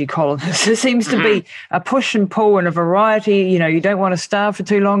biology, Colin. There seems to be a push and pull and a variety. You don't want to starve for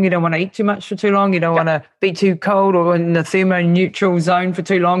too long. You don't want to eat too much for too long. You don't want to be too cold or in the thermoneutral zone for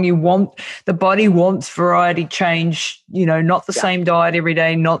too long. The body wants variety, change, not the same diet every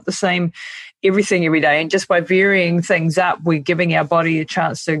day, not the same everything every day. And just by varying things up, we're giving our body a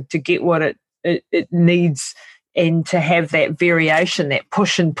chance to get what it needs, and to have that variation, that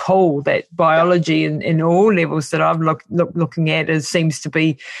push and pull, that biology in all levels that I'm looking at seems to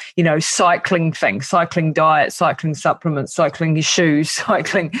be, cycling things, cycling diet, cycling supplements, cycling your shoes,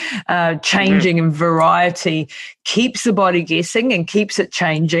 cycling, changing and variety keeps the body guessing and keeps it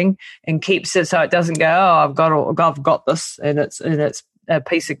changing and keeps it so it doesn't go, I've got this and it's a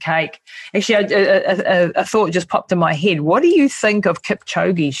piece of cake. Actually, a thought just popped in my head. What do you think of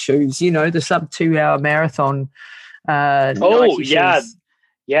Kipchoge's shoes? The sub 2 hour marathon. Shoes?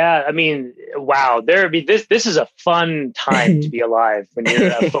 Yeah. I mean, wow. This is a fun time to be alive when you're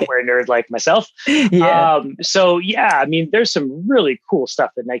a footwear nerd like myself. Yeah. I mean, there's some really cool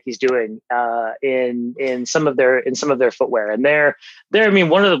stuff that Nike's doing in some of their footwear, and they're I mean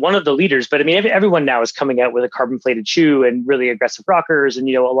one of the leaders. But I mean, everyone now is coming out with a carbon plated shoe and really aggressive rockers, and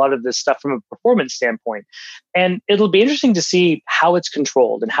a lot of this stuff from a performance standpoint. And it'll be interesting to see how it's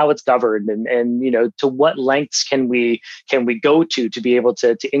controlled and how it's governed, and to what lengths can we go to be able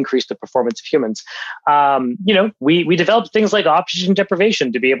to increase the performance of humans. We developed things like oxygen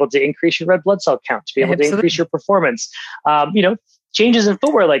deprivation to be able to increase your red blood cell count, to be able to increase your performance. Changes in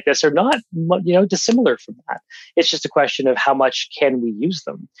footwear like this are not, dissimilar from that. It's just a question of how much can we use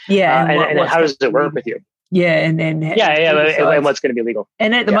them. Yeah. And how does it work with you? Yeah. And what's going to be legal.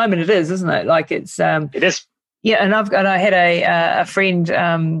 And at the moment it is, isn't it? Like it is. Yeah, and I had a friend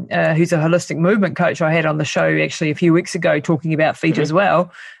who's a holistic movement coach I had on the show actually a few weeks ago talking about feet as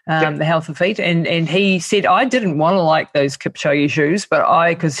well, the health of feet, and he said I didn't want to like those Kipchoge shoes, but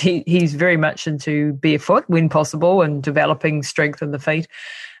because he's very much into barefoot when possible and developing strength in the feet.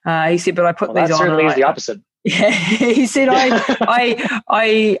 He said, but I put these on. That certainly is the opposite. Yeah, he said, I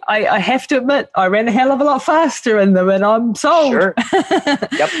have to admit, I ran a hell of a lot faster in them, and I'm sold. Sure.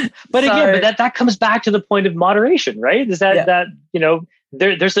 Yep. But that comes back to the point of moderation, right? Is that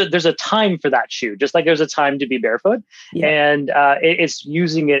there's a time for that shoe, just like there's a time to be barefoot, and it's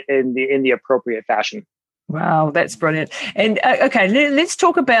using it in the appropriate fashion. Wow, that's brilliant. And okay, let's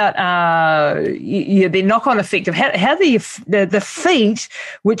talk about the knock-on effect of how the feet,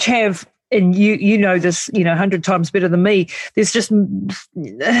 which have, and you know this 100 times better than me, there's just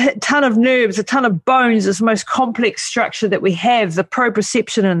a ton of nerves, a ton of bones, this most complex structure that we have. The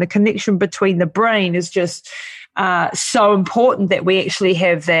proprioception and the connection between the brain is just so important that we actually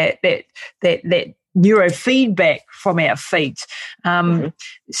have that neurofeedback from our feet.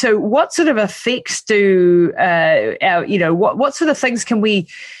 So what sort of effects do what sort of things can we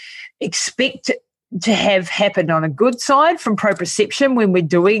expect to have happen on a good side from proprioception when we're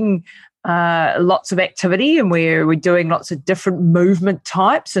doing lots of activity and we're doing lots of different movement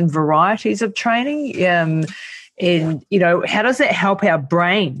types and varieties of training? And how does that help our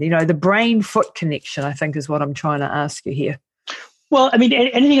brain? The brain-foot connection, I think, is what I'm trying to ask you here. Well, I mean,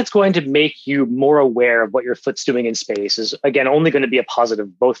 anything that's going to make you more aware of what your foot's doing in space is, again, only going to be a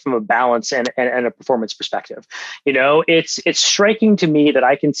positive, both from a balance and a performance perspective. It's striking to me that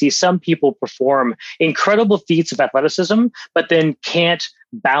I can see some people perform incredible feats of athleticism, but then can't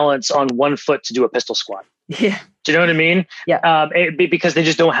balance on one foot to do a pistol squat. Yeah. Do you know what I mean? Yeah. Because they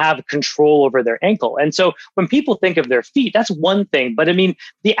just don't have control over their ankle. And so when people think of their feet, that's one thing. But I mean,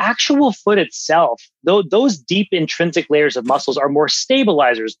 the actual foot itself, those deep intrinsic layers of muscles are more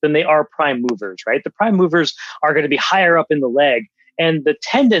stabilizers than they are prime movers, right? The prime movers are going to be higher up in the leg. And the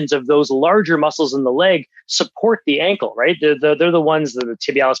tendons of those larger muscles in the leg support the ankle, right? They're the ones, the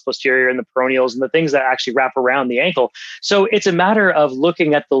tibialis posterior and the peroneals and the things that actually wrap around the ankle. So it's a matter of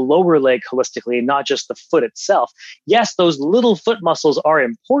looking at the lower leg holistically, not just the foot itself. Yes, those little foot muscles are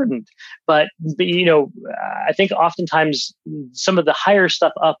important, but I think oftentimes some of the higher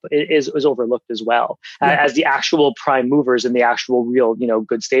stuff up is overlooked as well, as the actual prime movers and the actual real,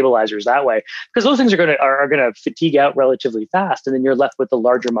 good stabilizers that way, because those things are going to fatigue out relatively fast, and then you're left with the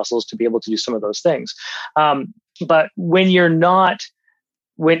larger muscles to be able to do some of those things. But when you're not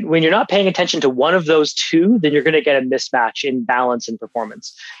paying attention to one of those two, then you're going to get a mismatch in balance and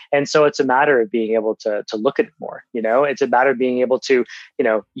performance. And so it's a matter of being able to look at it more. It's a matter of being able to,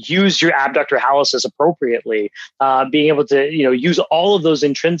 use your abductor hallucis appropriately, being able to, use all of those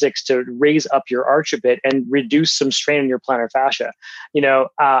intrinsics to raise up your arch a bit and reduce some strain in your plantar fascia.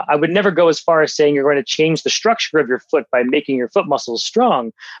 I would never go as far as saying you're going to change the structure of your foot by making your foot muscles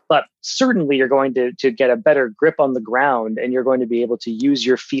strong, but certainly you're going to get a better grip on the ground, and you're going to be able to use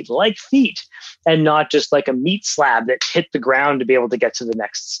your feet like feet and not just like a meat slab that hit the ground to be able to get to the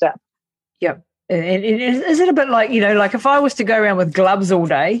next step. Yep. And is it a bit like, like if I was to go around with gloves all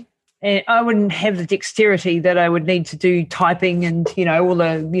day, and I wouldn't have the dexterity that I would need to do typing and, all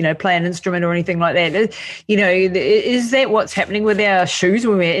the, play an instrument or anything like that. Is that what's happening with our shoes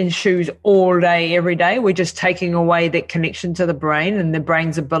when we're in shoes all day, every day? We're just taking away that connection to the brain and the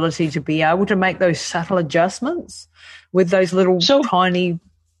brain's ability to be able to make those subtle adjustments with those little tiny,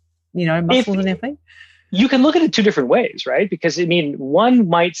 muscles and everything? You can look at it two different ways, right? Because one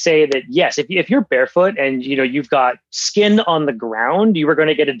might say that yes, if you're barefoot and you've got skin on the ground, you are going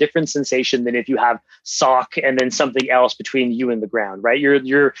to get a different sensation than if you have sock and then something else between you and the ground, right?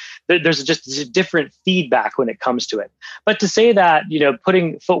 There's just different feedback when it comes to it. But to say that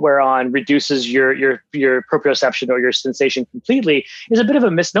putting footwear on reduces your proprioception or your sensation completely is a bit of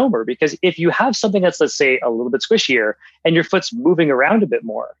a misnomer, because if you have something that's, let's say, a little bit squishier and your foot's moving around a bit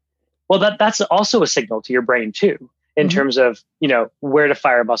more, well, that's also a signal to your brain too, in terms of, where to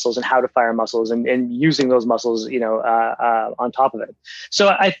fire muscles and how to fire muscles and using those muscles, on top of it. So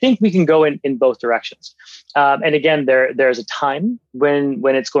I think we can go in both directions. And again, there's a time when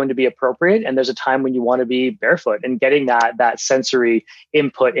it's going to be appropriate, and there's a time when you want to be barefoot and getting that sensory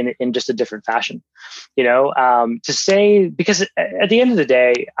input in just a different fashion, to say, because at the end of the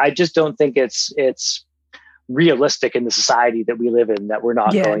day, I just don't think it's realistic in the society that we live in that we're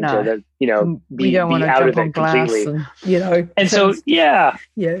not going to be out of it completely, so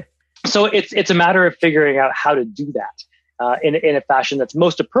so it's a matter of figuring out how to do that in a fashion that's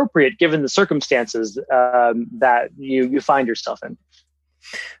most appropriate given the circumstances that you find yourself in.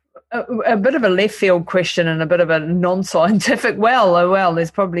 A bit of a left field question and a bit of a non-scientific. Well,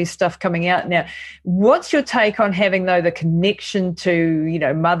 there's probably stuff coming out now. What's your take on having, though, the connection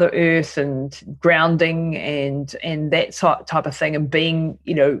to, Mother Earth and grounding and that type of thing, and being,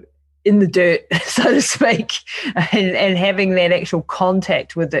 in the dirt, so to speak, and having that actual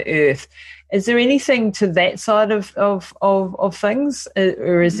contact with the earth? Is there anything to that side of things,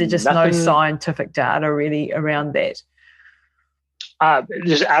 or is there just no scientific data really around that?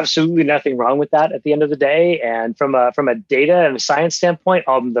 There's absolutely nothing wrong with that at the end of the day. And from a data and a science standpoint,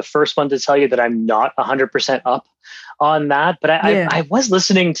 I'm the first one to tell you that I'm not 100% up on that. But I was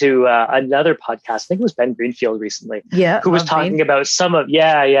listening to another podcast, I think it was Ben Greenfield recently, who was talking about some of,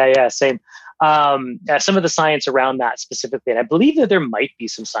 same. Some of the science around that specifically. And I believe that there might be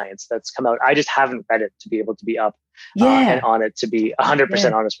some science that's come out. I just haven't read it to be able to be up and on it, to be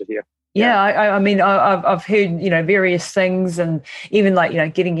 100% honest with you. Yeah, I've heard, various things, and even like,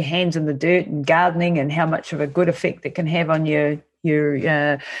 getting your hands in the dirt and gardening, and how much of a good effect it can have on your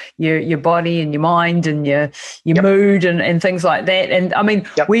body and your mind and your mood and things like that. And I mean,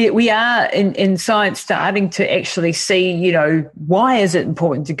 we are in science starting to actually see, why is it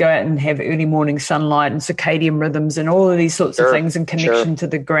important to go out and have early morning sunlight and circadian rhythms and all of these sorts of things, and connection to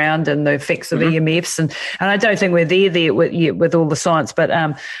the ground and the effects of EMFs. And I don't think we're there with all the science, but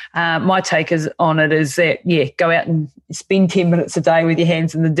my take on it is that, go out and spend 10 minutes a day with your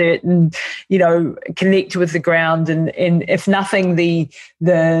hands in the dirt and, connect with the ground. And if nothing, the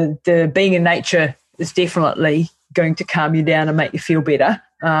being in nature is definitely going to calm you down and make you feel better.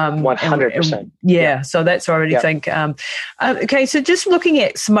 100%. Yeah, so that's I already think. Okay, so just looking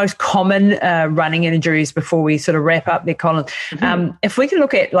at some most common running injuries before we sort of wrap up there, Colin. If we can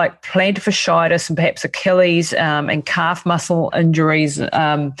look at like plantar fasciitis and perhaps Achilles and calf muscle injuries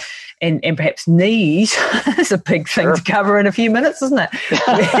and perhaps knees, it's a big thing to cover in a few minutes, isn't it?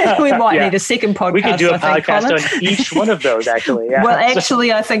 We might need a second podcast. We could do a podcast on each one of those, actually. Yeah. Well,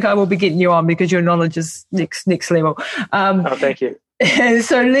 actually, I think I will be getting you on because your knowledge is next level. Thank you.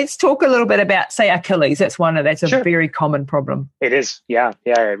 So let's talk a little bit about, say, Achilles. That's a very common problem. It is. Yeah,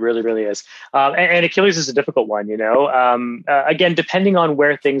 it really, really is. And Achilles is a difficult one, again, depending on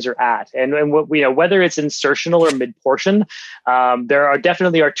where things are at and what, whether it's insertional or mid-portion, there are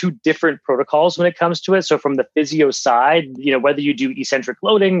definitely two different protocols when it comes to it. So from the physio side, whether you do eccentric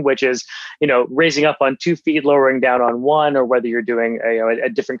loading, which is, raising up on 2 feet, lowering down on 1, or whether you're doing a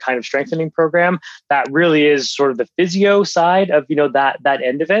different kind of strengthening program, that really is sort of the physio side of, that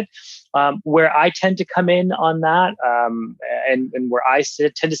end of it. Where I tend to come in on that, and where I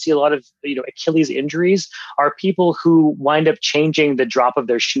tend to see a lot of Achilles injuries are people who wind up changing the drop of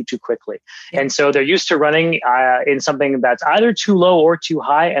their shoe too quickly, and so they're used to running in something that's either too low or too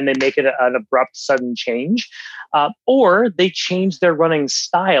high, and they make it an abrupt, sudden change, or they change their running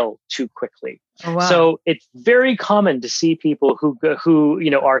style too quickly. Oh, wow. So it's very common to see people who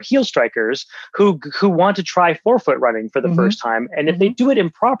are heel strikers who want to try forefoot running for the first time, and if they do it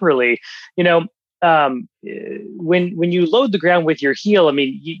improperly, when you load the ground with your heel, I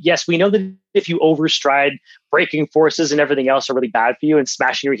mean, yes, we know that if you overstride, braking forces and everything else are really bad for you, and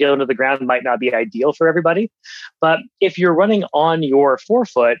smashing your heel into the ground might not be ideal for everybody. But if you're running on your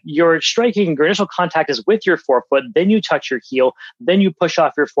forefoot, your initial contact is with your forefoot, then you touch your heel, then you push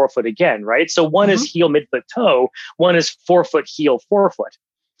off your forefoot again, right? So one is heel, midfoot, toe, one is forefoot, heel, forefoot.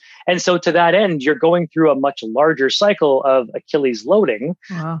 And so to that end, you're going through a much larger cycle of Achilles loading.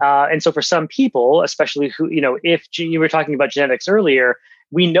 Wow. And so for some people, especially who, if you were talking about genetics earlier,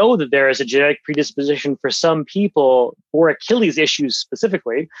 we know that there is a genetic predisposition for some people for Achilles issues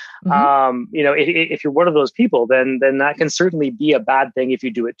specifically. If you're one of those people, then that can certainly be a bad thing if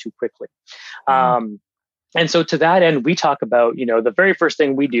you do it too quickly. And so to that end, we talk about, the very first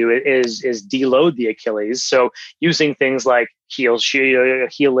thing we do is deload the Achilles. So using things like heel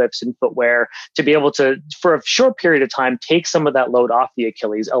lifts and footwear to be able to, for a short period of time, take some of that load off the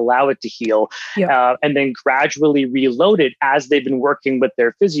Achilles, allow it to heal, and then gradually reload it as they've been working with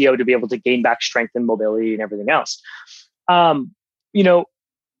their physio to be able to gain back strength and mobility and everything else. The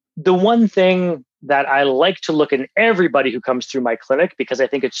one thing that I like to look at everybody who comes through my clinic, because I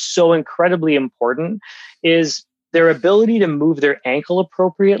think it's so incredibly important, is their ability to move their ankle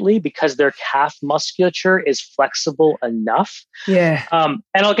appropriately because their calf musculature is flexible enough. Yeah. And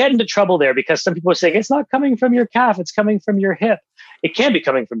I'll get into trouble there because some people are saying it's not coming from your calf, it's coming from your hip. It can be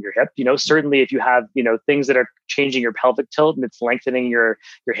coming from your hip. Certainly if you have, things that are changing your pelvic tilt and it's lengthening your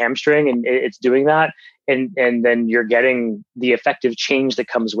hamstring and it's doing that. And then you're getting the effective change that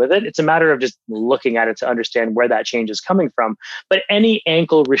comes with it. It's a matter of just looking at it to understand where that change is coming from. But any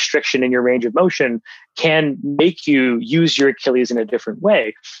ankle restriction in your range of motion can make you use your Achilles in a different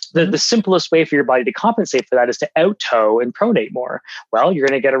way. The simplest way for your body to compensate for that is to out-toe and pronate more. Well, you're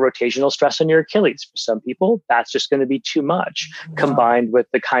going to get a rotational stress on your Achilles. For some people, that's just going to be too much combined with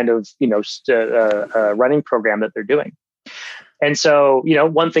the kind of, running program that they're doing. And so,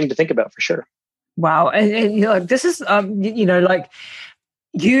 one thing to think about for sure. Wow. And this is,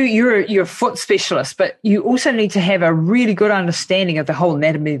 you're a foot specialist, but you also need to have a really good understanding of the whole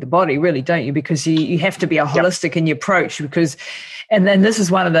anatomy of the body, really, don't you? Because you have to be a holistic in your approach and then this is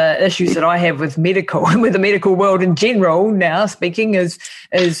one of the issues that I have with medical and with the medical world in general now speaking is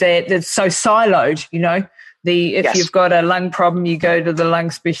that it's so siloed, If you've got a lung problem, you go to the lung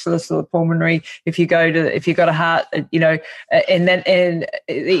specialist or the pulmonary. If you've got a heart, and the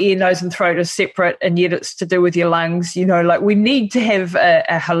ear, nose, and throat is separate, and yet it's to do with your lungs. We need to have a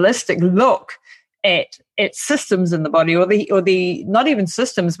holistic look at systems in the body, or the not even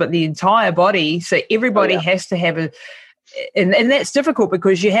systems, but the entire body. So everybody has to have and that's difficult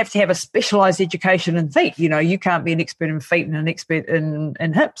because you have to have a specialized education in feet. You can't be an expert in feet and an expert in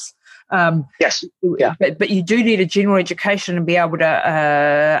hips. Yes. Yeah. But you do need a general education and be able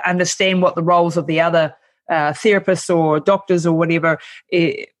to understand what the roles of the other therapists or doctors or whatever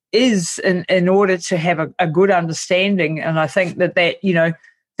is in order to have a good understanding. And I think that that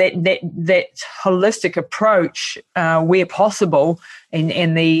holistic approach where possible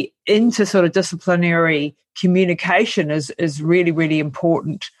and the inter sort of disciplinary communication is really, really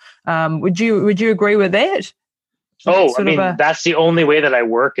important. Would you agree with that? Oh, I mean, that's the only way that I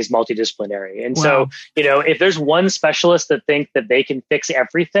work is multidisciplinary. And so, if there's one specialist that think that they can fix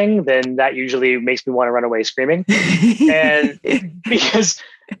everything, then that usually makes me want to run away screaming. And because,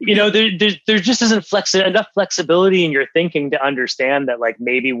 there just isn't enough flexibility in your thinking to understand that like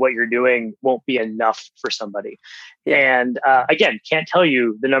maybe what you're doing won't be enough for somebody. And again, can't tell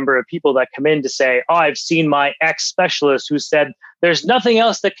you the number of people that come in to say, oh, I've seen my ex specialist who said there's nothing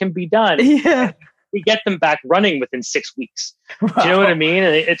else that can be done. Yeah. We get them back running within 6 weeks. Wow. Do you know what I mean?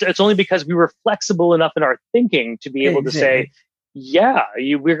 And it's only because we were flexible enough in our thinking to be able to say,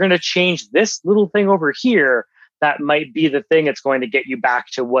 we're going to change this little thing over here. That might be the thing that's going to get you back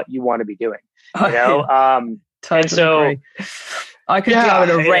to what you want to be doing. Totally and so agree. I could go on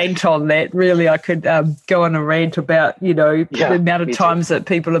a rant on that. Really, I could go on a rant about, the amount of times that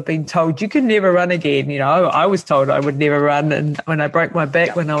people have been told you can never run again. I was told I would never run, and when I broke my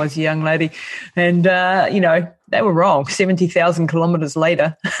back when I was a young lady, and they were wrong. 70,000 kilometers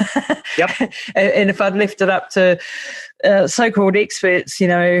later. Yep. And if I'd left it up to so-called experts,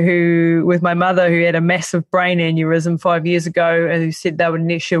 who, with my mother, who had a massive brain aneurysm 5 years ago, and who said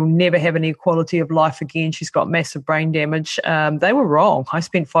she'll never have any quality of life again. She's got massive brain damage. They were wrong. I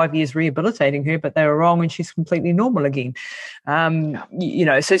spent 5 years rehabilitating her, but they were wrong, and she's completely normal again. So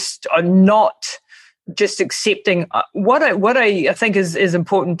I'm not just accepting what I think is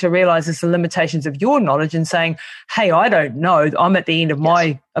important to realize is the limitations of your knowledge and saying, hey, I don't know. I'm at the end of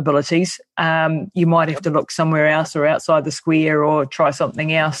my abilities. You might have to look somewhere else or outside the square or try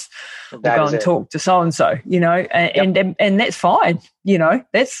something else or go and talk to so-and-so, and that's fine.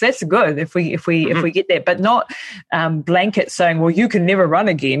 That's good if we get that, but not blanket saying, well, you can never run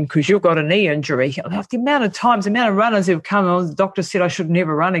again because you've got a knee injury. The amount of runners who've come on, the doctor said I should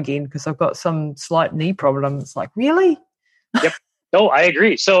never run again because I've got some slight knee problem. It's like, really? Yep. No, I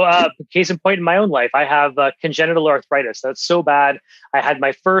agree. So case in point in my own life, I have congenital arthritis. That's so bad. I had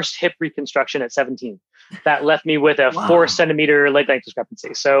my first hip reconstruction at 17. That left me with a 4 centimeter leg length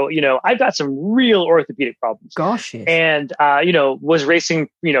discrepancy. So, I've got some real orthopedic problems. Gosh, yes. And, was racing,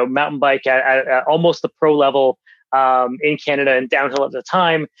 mountain bike at almost the pro level in Canada and downhill at the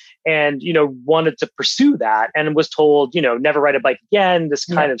time, and wanted to pursue that, and was told never ride a bike again, this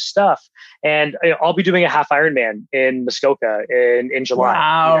kind of stuff. And I'll be doing a half Ironman in Muskoka in July.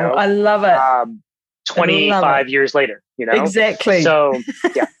 Wow, I love it. 25 years later, exactly. So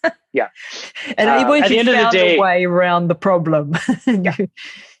yeah. And at the end of the day, a way around the problem.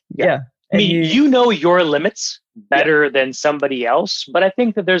 Yeah. I mean, your limits better than somebody else, but I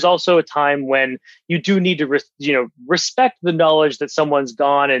think that there's also a time when you do need to, respect the knowledge that someone's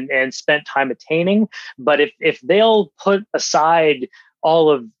gone and spent time attaining. But if they'll put aside all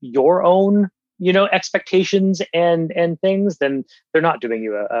of your own, expectations and things, then they're not doing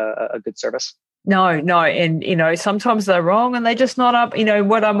you a good service. No. And, sometimes they're wrong and they're just not up.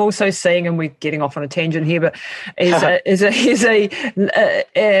 What I'm also seeing, and we're getting off on a tangent here, but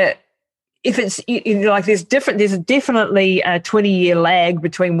if it's like there's definitely a 20-year lag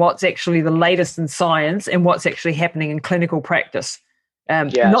between what's actually the latest in science and what's actually happening in clinical practice.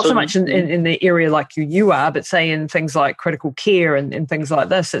 Not so much in the area like you are, but say in things like critical care and things like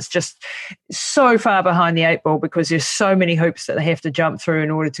this. It's just so far behind the 8 ball because there's so many hoops that they have to jump through in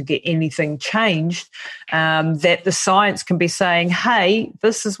order to get anything changed, that the science can be saying, hey,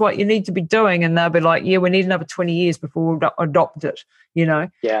 this is what you need to be doing. And they'll be like, yeah, we need another 20 years before we'll adopt it,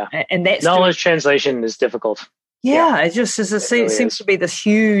 Yeah. And that's knowledge translation is difficult. Yeah, it just seems to be this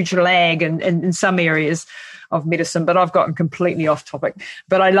huge lag in some areas of medicine, but I've gotten completely off topic.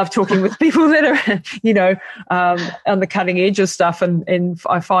 But I love talking with people that are, on the cutting edge of stuff, and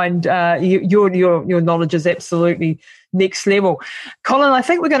I find your knowledge is absolutely next level. Colin, I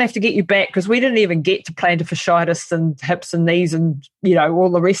think we're going to have to get you back because we didn't even get to plantar fasciitis and hips and knees and all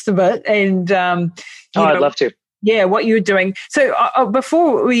the rest of it. And I'd love to. Yeah, what you're doing. So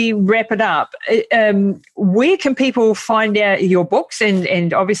before we wrap it up, where can people find out your books?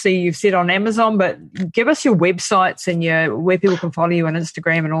 And obviously you've said on Amazon, but give us your websites and where people can follow you on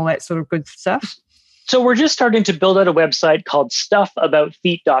Instagram and all that sort of good stuff. So we're just starting to build out a website called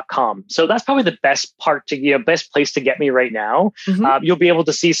stuffaboutfeet.com. So that's probably the best best place to get me right now. Mm-hmm. You'll be able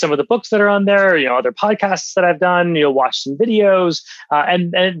to see some of the books that are on there, other podcasts that I've done, you'll watch some videos,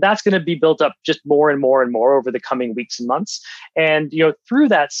 and that's going to be built up just more and more and more over the coming weeks and months. And, through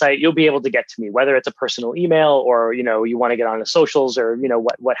that site, you'll be able to get to me, whether it's a personal email or, you want to get on the socials or,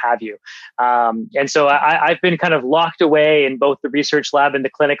 what have you. And so I've been kind of locked away in both the research lab and the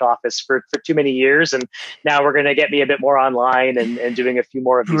clinic office for too many years. And now we're going to get me a bit more online and doing a few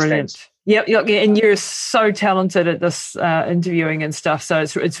more of these things. Yep, and you're so talented at this interviewing and stuff. So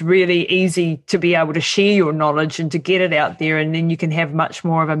it's really easy to be able to share your knowledge and to get it out there, and then you can have much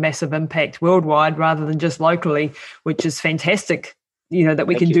more of a massive impact worldwide rather than just locally, which is fantastic. That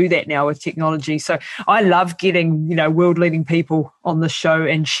we can do that now with technology. So I love getting, world-leading people on the show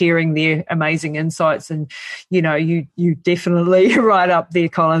and sharing their amazing insights. And, you definitely right up there,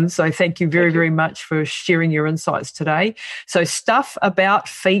 Colin. So thank you very, very much for sharing your insights today. So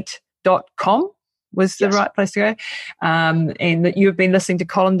stuffaboutfeet.com was the right place to go. And that you've been listening to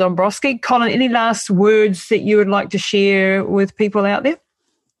Colin Dombrowski. Colin, any last words that you would like to share with people out there?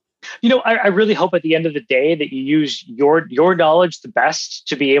 I really hope at the end of the day that you use your knowledge the best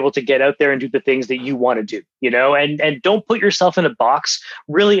to be able to get out there and do the things that you want to do, and don't put yourself in a box.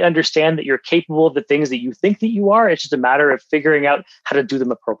 Really understand that you're capable of the things that you think that you are. It's just a matter of figuring out how to do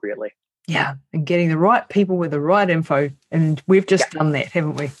them appropriately. Yeah, and getting the right people with the right info. And we've just done that,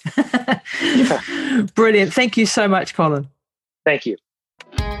 haven't we? Brilliant. Thank you so much, Colin. Thank you.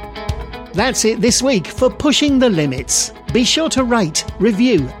 That's it this week for Pushing the Limits. Be sure to rate,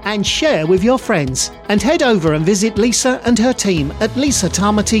 review and share with your friends. And head over and visit Lisa and her team at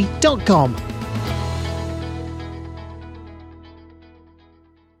lisatamati.com.